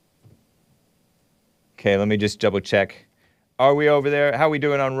 Okay, let me just double check. Are we over there? How are we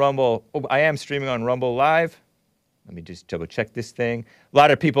doing on Rumble? Oh, I am streaming on Rumble Live. Let me just double check this thing. A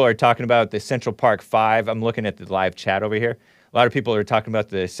lot of people are talking about the Central Park 5. I'm looking at the live chat over here. A lot of people are talking about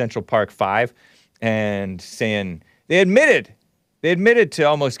the Central Park 5 and saying they admitted to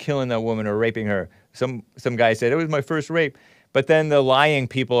almost killing that woman or raping her. Some guy said, it was my first rape. But then the lying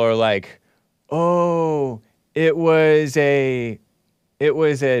people are like, oh, it was a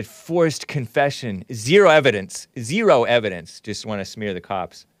forced confession. Zero evidence. Just want to smear the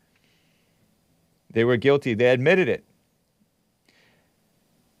cops. They were guilty. They admitted it.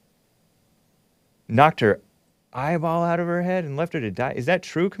 Knocked her eyeball out of her head and left her to die. Is that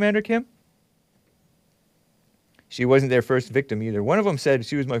true, Commander Kim? She wasn't their first victim either. One of them said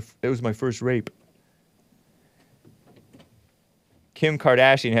it was my first rape. Kim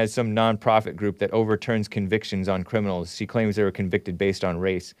Kardashian has some nonprofit group that overturns convictions on criminals. She claims they were convicted based on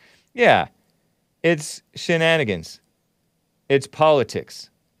race. Yeah, it's shenanigans. It's politics.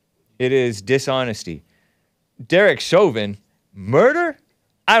 It is dishonesty. Derek Chauvin, murder?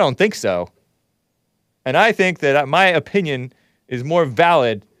 I don't think so. And I think that my opinion is more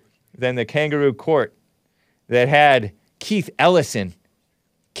valid than the kangaroo court that had Keith Ellison.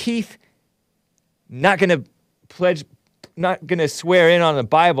 Keith, not going to swear in on the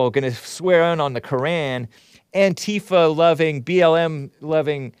Bible, going to swear in on the Quran. Antifa-loving,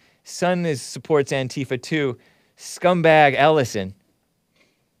 BLM-loving, son supports Antifa too. Scumbag Ellison.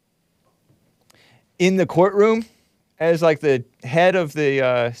 In the courtroom, as like the head of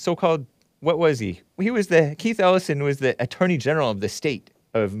the so-called, what was he? Keith Ellison was the Attorney General of the state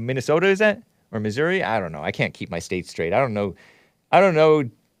of Minnesota, is that? Or Missouri? I don't know. I can't keep my state straight. I don't know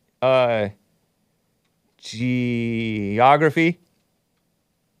geography.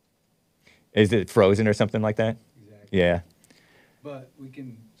 Is it frozen or something like that? Exactly. Yeah. But we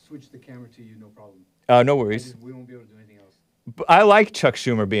can switch the camera to you, no problem. No worries. We won't be able to do anything else. I like Chuck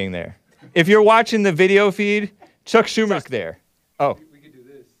Schumer being there. If you're watching the video feed, Chuck Schumer's there. Oh. We could do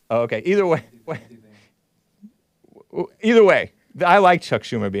this. Oh, okay. Either way. Either way, I like Chuck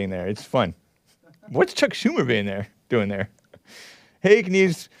Schumer being there. It's fun. What's Chuck Schumer doing there? Hake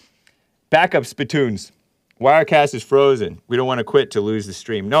needs backup spittoons. Wirecast is frozen. We don't want to quit to lose the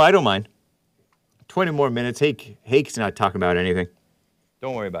stream. No, I don't mind. 20 more minutes. Hake's not talking about anything.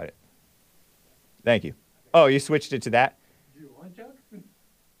 Don't worry about it. Thank you. Oh, you switched it to that? Do you want Chuck?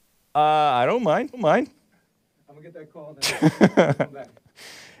 I don't mind. I'm going to get that call then. Come back.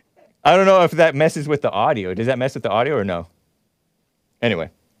 I don't know if that messes with the audio. Does that mess with the audio or no?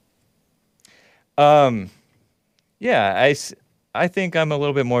 Anyway. Yeah, I think I'm a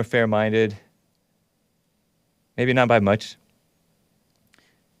little bit more fair-minded, maybe not by much,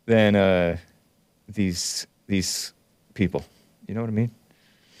 than these people. You know what I mean?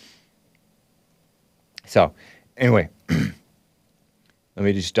 So, anyway, let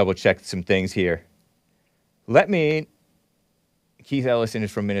me just double-check some things here. Keith Ellison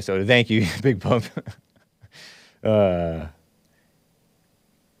is from Minnesota. Thank you, Big Bump.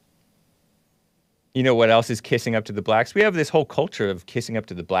 You know what else is kissing up to the blacks? We have this whole culture of kissing up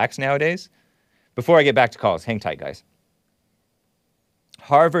to the blacks nowadays. Before I get back to calls, hang tight, guys.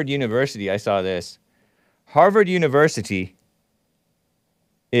 Harvard University, I saw this. Harvard University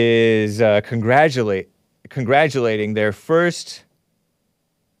is congratulating their first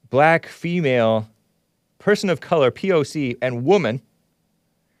black female person of color, POC, and woman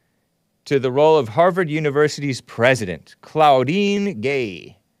to the role of Harvard University's president, Claudine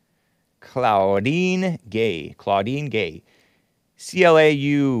Gay. Claudine Gay. Claudine.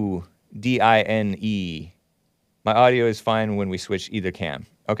 My audio is fine when we switch either cam.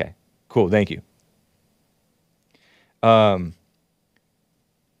 Okay, cool, thank you.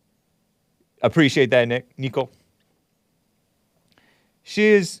 Appreciate that, Nico. She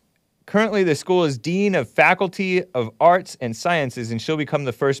is currently, the school is Dean of Faculty of Arts and Sciences, and she'll become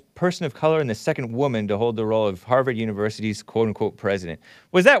the first person of color and the second woman to hold the role of Harvard University's quote-unquote president.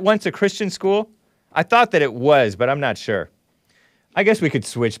 Was that once a Christian school? I thought that it was, but I'm not sure. I guess we could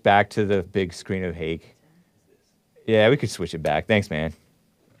switch back to the big screen of Hake. Yeah, we could switch it back. Thanks, man.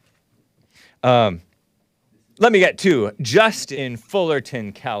 Let me get to just in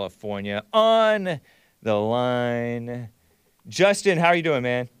Fullerton, California, on the line. Justin, how are you doing,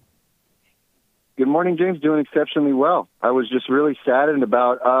 man? Good morning, James. Doing exceptionally well. I was just really saddened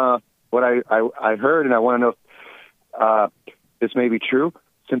about what I heard, and I want to know if this may be true.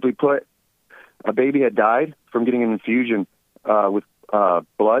 Simply put, a baby had died from getting an infusion with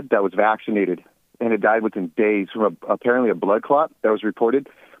blood that was vaccinated, and it died within days from apparently a blood clot that was reported.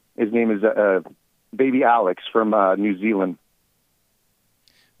 His name is baby Alex from New Zealand.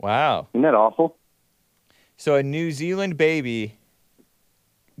 Wow. Isn't that awful? So a New Zealand baby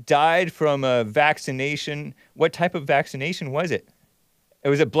died from a vaccination. What type of vaccination was it? It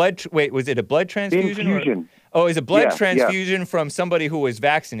was a blood. Was it a blood transfusion? Infusion. Oh, it was a blood transfusion from somebody who was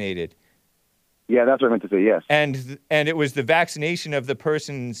vaccinated. Yeah, that's what I meant to say. Yes. And it was the vaccination of the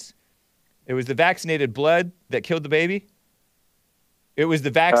person's. It was the vaccinated blood that killed the baby. It was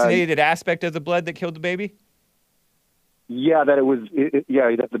the vaccinated aspect of the blood that killed the baby. Yeah, that it was.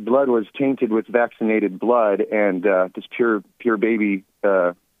 That the blood was tainted with vaccinated blood, and this pure baby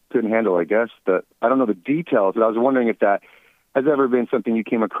couldn't handle. I guess I don't know the details, but I was wondering if that has ever been something you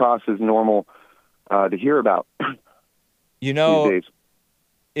came across as normal to hear about. You know, these days.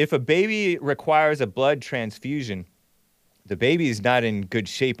 If a baby requires a blood transfusion, the baby is not in good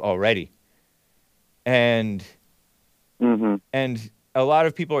shape already, and a lot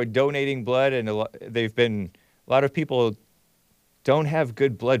of people are donating blood, and a lot of people don't have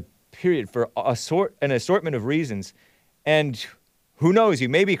good blood, period, for an assortment of reasons. And who knows, you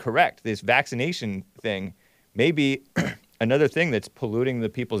may be correct. This vaccination thing may be another thing that's polluting the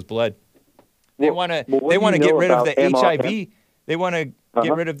people's blood. They want to get rid of the HIV. They want to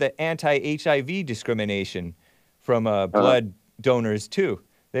get rid of the anti-HIV discrimination from blood donors, too.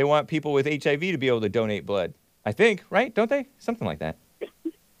 They want people with HIV to be able to donate blood. I think, right? Don't they? Something like that.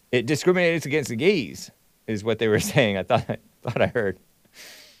 It discriminates against the gays, is what they were saying. I thought I heard.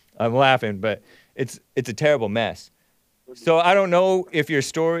 I'm laughing, but it's a terrible mess. So I don't know if your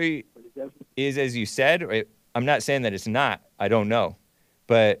story is as you said. I'm not saying that it's not. I don't know.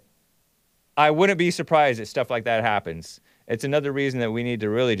 But I wouldn't be surprised if stuff like that happens. It's another reason that we need to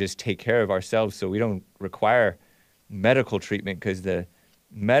really just take care of ourselves so we don't require medical treatment, because the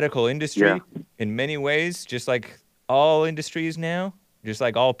medical industry, in many ways, just like all industries now, just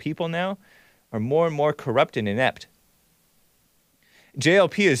like all people now, are more and more corrupt and inept.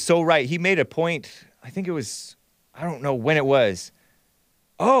 JLP is so right. He made a point, I think it was I don't know when it was.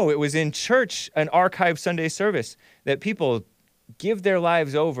 Oh, it was in church, an archived Sunday service, that people give their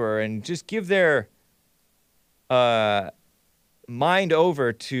lives over and just give their mind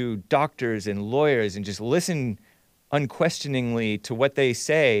over to doctors and lawyers and just listen unquestioningly to what they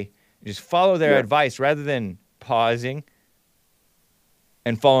say, and just follow their advice rather than pausing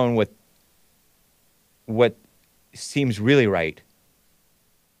and following what seems really right.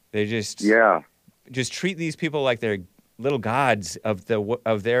 They just treat these people like they're little gods of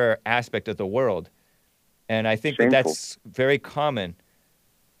their aspect of the world, and I think that's very common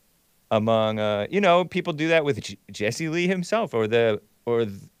among people do that with Jesse Lee himself, or the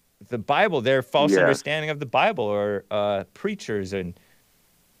Bible, their false understanding of the Bible, or preachers and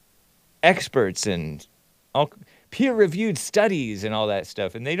experts and all peer-reviewed studies and all that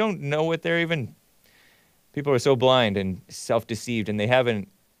stuff, and they don't know what they're even. People are so blind and self-deceived, and they haven't.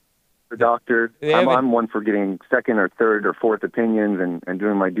 The doctor, I'm one for getting second or third or fourth opinions and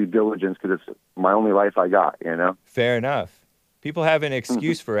doing my due diligence because it's my only life I got, Fair enough. People have an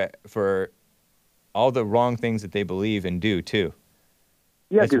excuse for all the wrong things that they believe and do, too.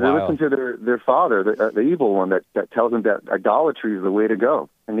 Yeah, because they listen to their father, the evil one, that tells them that idolatry is the way to go.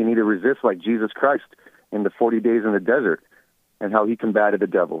 And they need to resist like Jesus Christ in the 40 days in the desert and how he combated the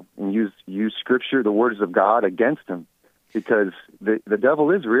devil and use scripture, the words of God, against him. Because the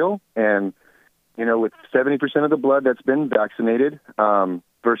devil is real, and with 70% of the blood that's been vaccinated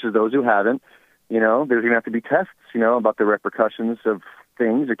versus those who haven't, there's going to have to be tests, about the repercussions of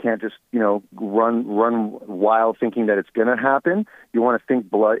things. You can't just run wild thinking that it's going to happen. You want to think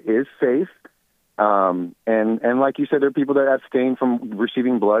blood is safe, and like you said, there are people that abstain from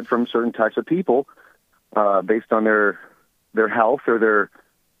receiving blood from certain types of people based on their health or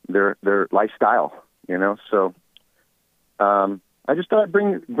their lifestyle. So. I just thought I'd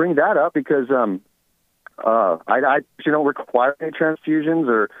bring that up because I don't require any transfusions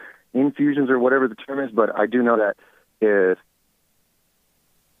or infusions or whatever the term is, but I do know that if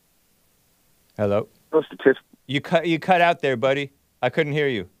hello, statistics. You cut out there, buddy. I couldn't hear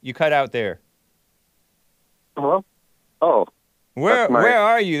you. You cut out there. Hello? Oh. Where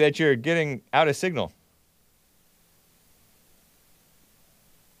are you that you're getting out of signal?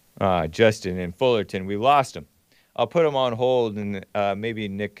 Justin in Fullerton, we lost him. I'll put him on hold, and maybe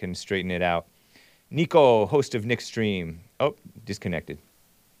Nick can straighten it out. Nico, host of Nick's Stream. Oh, disconnected.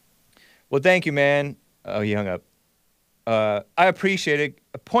 Well, thank you, man. Oh, he hung up. I appreciate it.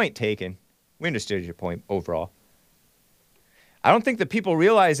 A point taken. We understood your point overall. I don't think that people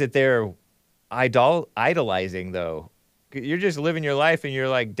realize that they're idolizing, though. You're just living your life, and you're,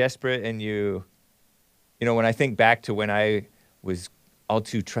 like, desperate, and when I think back to when I was all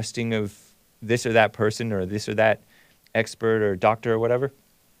too trusting of this or that person or this or that expert or doctor or whatever.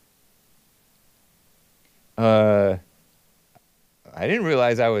 I didn't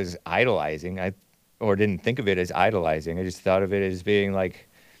realize I was idolizing. Or didn't think of it as idolizing. I just thought of it as being like,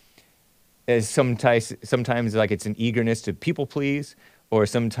 as sometimes like it's an eagerness to people please, or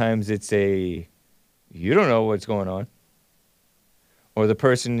sometimes it's you don't know what's going on. Or the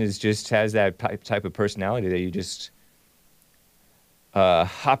person has that type of personality that you just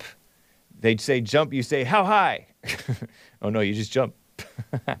hop. They'd say jump, you say, how high? Oh, no, you just jump.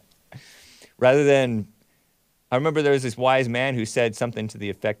 Rather than, I remember there was this wise man who said something to the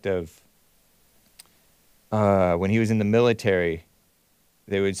effect of, when he was in the military,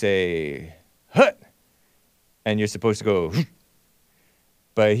 they would say, hut, and you're supposed to go,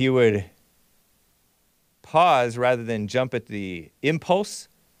 but he would pause rather than jump at the impulse,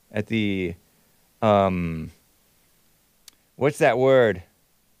 at the, what's that word?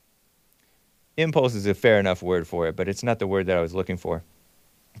 Impulse is a fair enough word for it, but it's not the word that I was looking for.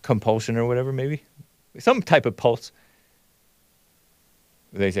 Compulsion or whatever, maybe? Some type of pulse.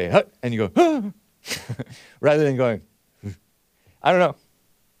 They say, hut, and you go, ah! Rather than going, I don't know.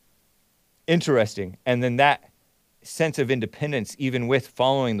 Interesting. And then that sense of independence, even with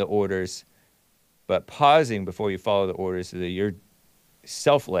following the orders, but pausing before you follow the orders so that you're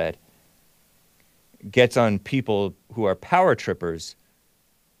self-led, gets on people who are power trippers.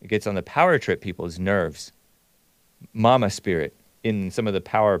 It gets on the power trip people's nerves. Mama spirit in some of the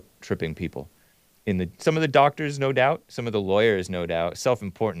power tripping people. Some of the doctors, no doubt. Some of the lawyers, no doubt.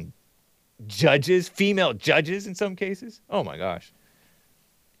 Self-important judges, female judges in some cases. Oh, my gosh.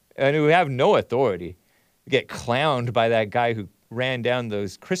 And who have no authority. Get clowned by that guy who ran down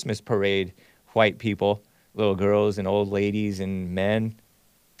those Christmas parade white people, little girls and old ladies and men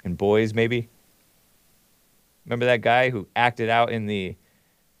and boys, maybe. Remember that guy who acted out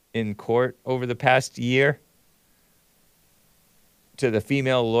in court over the past year to the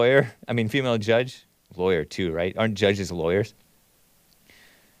female judge lawyer too, right? Aren't judges lawyers?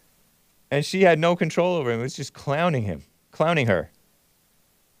 And she had no control over him. It was just clowning her.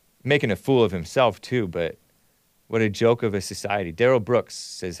 Making a fool of himself too, but what a joke of a society. Daryl Brooks,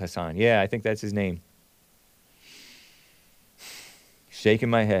 says Hassan. Yeah, I think that's his name. Shaking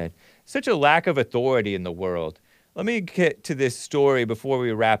my head. Such a lack of authority in the world. Let me get to this story before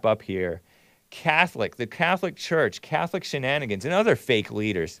we wrap up here. The Catholic Church, Catholic shenanigans, and other fake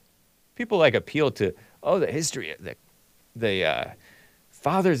leaders. People like appeal to, the history of the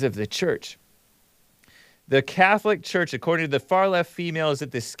fathers of the church. The Catholic Church, according to the far-left females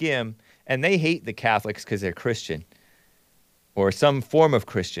at the Skim, and they hate the Catholics because they're Christian, or some form of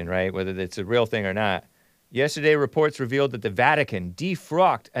Christian, right, whether it's a real thing or not. Yesterday, reports revealed that the Vatican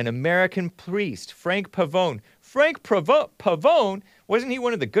defrocked an American priest, Frank Pavone. Frank Pavone, wasn't he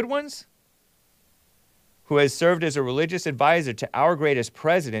one of the good ones? Who has served as a religious advisor to our greatest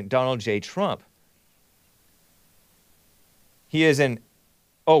president, Donald J. Trump. He is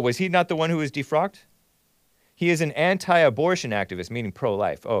was he not the one who was defrocked? He is an anti-abortion activist, meaning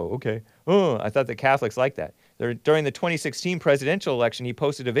pro-life. Oh, okay. Oh, I thought the Catholics liked that. During the 2016 presidential election, he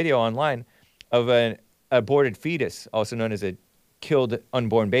posted a video online of an aborted fetus, also known as a killed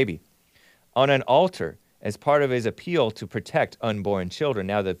unborn baby, on an altar as part of his appeal to protect unborn children.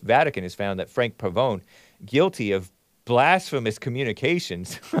 Now, the Vatican has found that Frank Pavone, guilty of blasphemous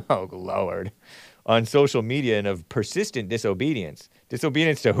communications, oh, Lord, on social media and of persistent disobedience.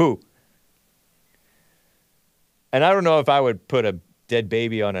 Disobedience to who? And I don't know if I would put a dead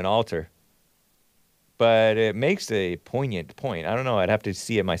baby on an altar, but it makes a poignant point. I don't know. I'd have to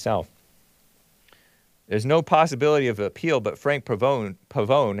see it myself. There's no possibility of appeal, but Frank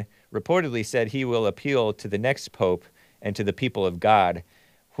Pavone reportedly said he will appeal to the next pope and to the people of God,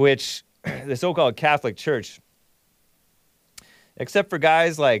 which the so-called Catholic Church, except for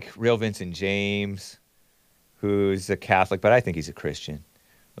guys like Real Vincent James, who's a Catholic, but I think he's a Christian.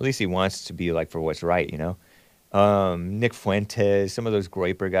 At least he wants to be like for what's right, you know? Nick Fuentes, some of those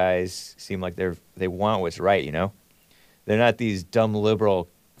Groyper guys seem like they want what's right, you know? They're not these dumb liberal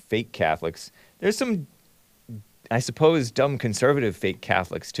fake Catholics. There's some, I suppose, dumb conservative fake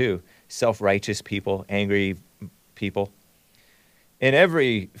Catholics too. Self-righteous people, angry people. In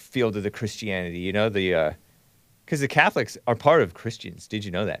every field of the Christianity, you know, because the Catholics are part of Christians. Did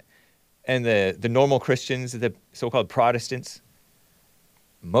you know that? And the normal Christians, the so-called Protestants,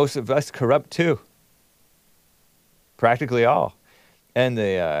 most of us corrupt too. Practically all. And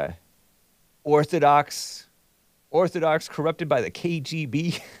the Orthodox corrupted by the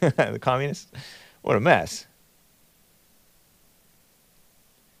KGB, the communists. What a mess.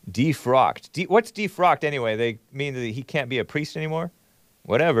 Defrocked. What's defrocked anyway? They mean that he can't be a priest anymore?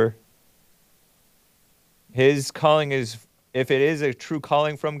 Whatever. His calling is, if it is a true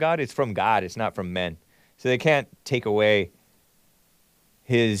calling from God, it's from God. It's not from men. So they can't take away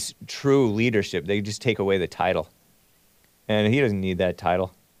his true leadership. They just take away the title. And he doesn't need that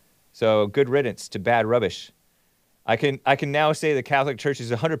title. So good riddance to bad rubbish. I can now say the Catholic Church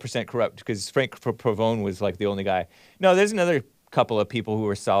is 100% corrupt because Frank Pavone was like the only guy. No, there's another couple of people who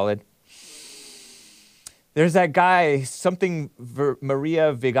were solid. There's that guy,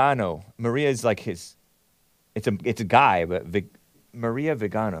 Maria Vigano. Maria is like his, it's a guy, but Maria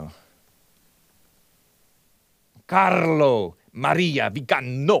Vigano. Carlo Maria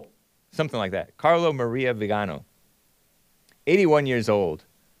Vigano. Something like that. Carlo Maria Vigano. 81 years old.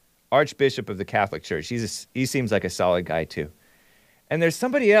 Archbishop of the Catholic Church. He seems like a solid guy too. And there's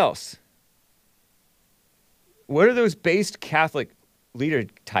somebody else. What are those based Catholic leader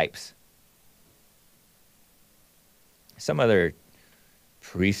types? Some other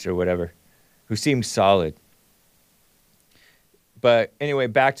priest or whatever who seemed solid. But anyway,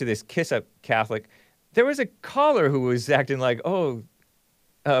 back to this kiss-up Catholic. There was a caller who was acting like,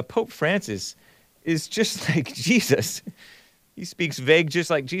 Pope Francis is just like Jesus. He speaks vague just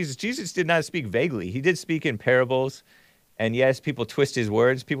like Jesus. Jesus did not speak vaguely. He did speak in parables. And yes, people twist his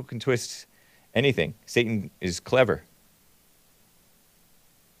words. People can twist anything. Satan is clever.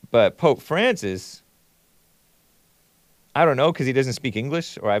 But Pope Francis, I don't know, because he doesn't speak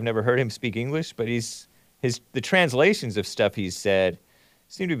English, or I've never heard him speak English, but the translations of stuff he's said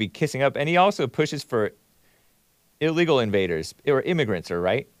seem to be kissing up. And he also pushes for illegal invaders, or immigrants,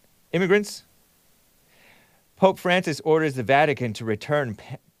 right? Immigrants? Pope Francis orders the Vatican to return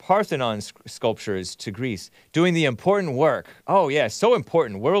Parthenon sculptures to Greece, doing the important work. Oh, yeah, so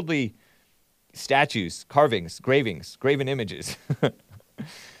important. Worldly statues, carvings, graven images.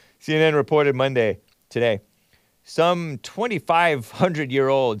 CNN reported today, some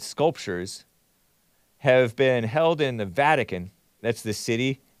 2,500-year-old sculptures have been held in the Vatican. That's the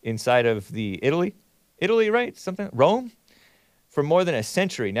city inside of Italy, Italy, right? Something, Rome? For more than a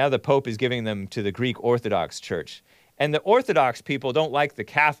century. Now the Pope is giving them to the Greek Orthodox Church. And the Orthodox people don't like the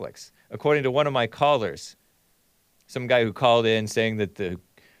Catholics, according to one of my callers. Some guy who called in saying that the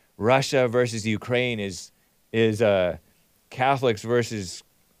Russia versus Ukraine is Catholics versus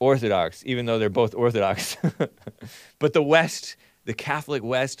Orthodox, even though they're both Orthodox. But the West, the Catholic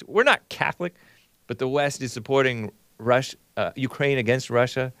West, we're not Catholic, but the West is supporting Ukraine against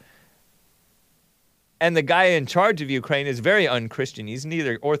Russia. And the guy in charge of Ukraine is very unchristian. He's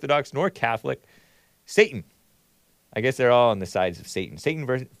neither Orthodox nor Catholic. Satan. I guess they're all on the sides of Satan.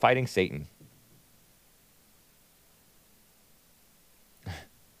 Satan fighting Satan.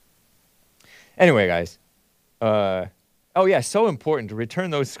 Anyway, guys. Oh, yeah, so important to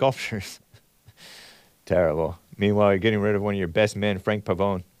return those sculptures. Terrible. Meanwhile, you're getting rid of one of your best men, Frank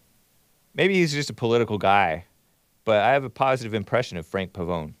Pavone. Maybe he's just a political guy, but I have a positive impression of Frank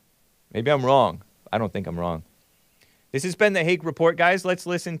Pavone. Maybe I'm wrong. I don't think I'm wrong. This has been the Hake Report, guys. Let's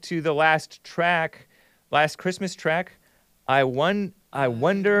listen to the last track, last Christmas track, I Wonder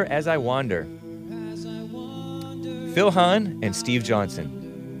As I Wander. Phil Hahn and Steve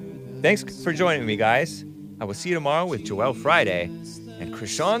Johnson. Thanks for joining me, guys. I will see you tomorrow with Joel Friday and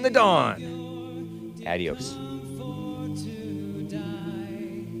Krishan the Dawn. Adios.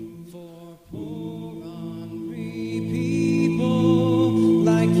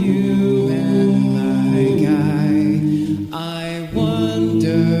 Like you and like I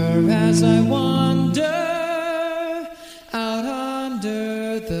wonder as I wander out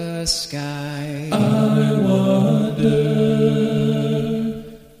under the sky. I wonder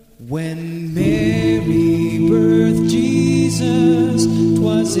when Mary birthed Jesus,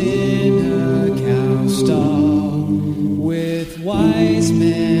 'twas in a cow stall with wise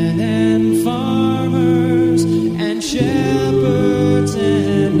men and farmers and shepherds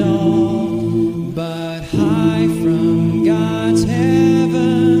and all, but high from God's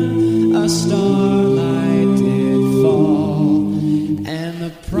heaven a starlight did fall, and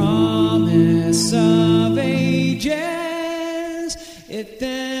the promise of ages it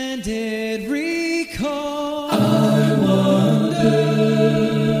then did recall.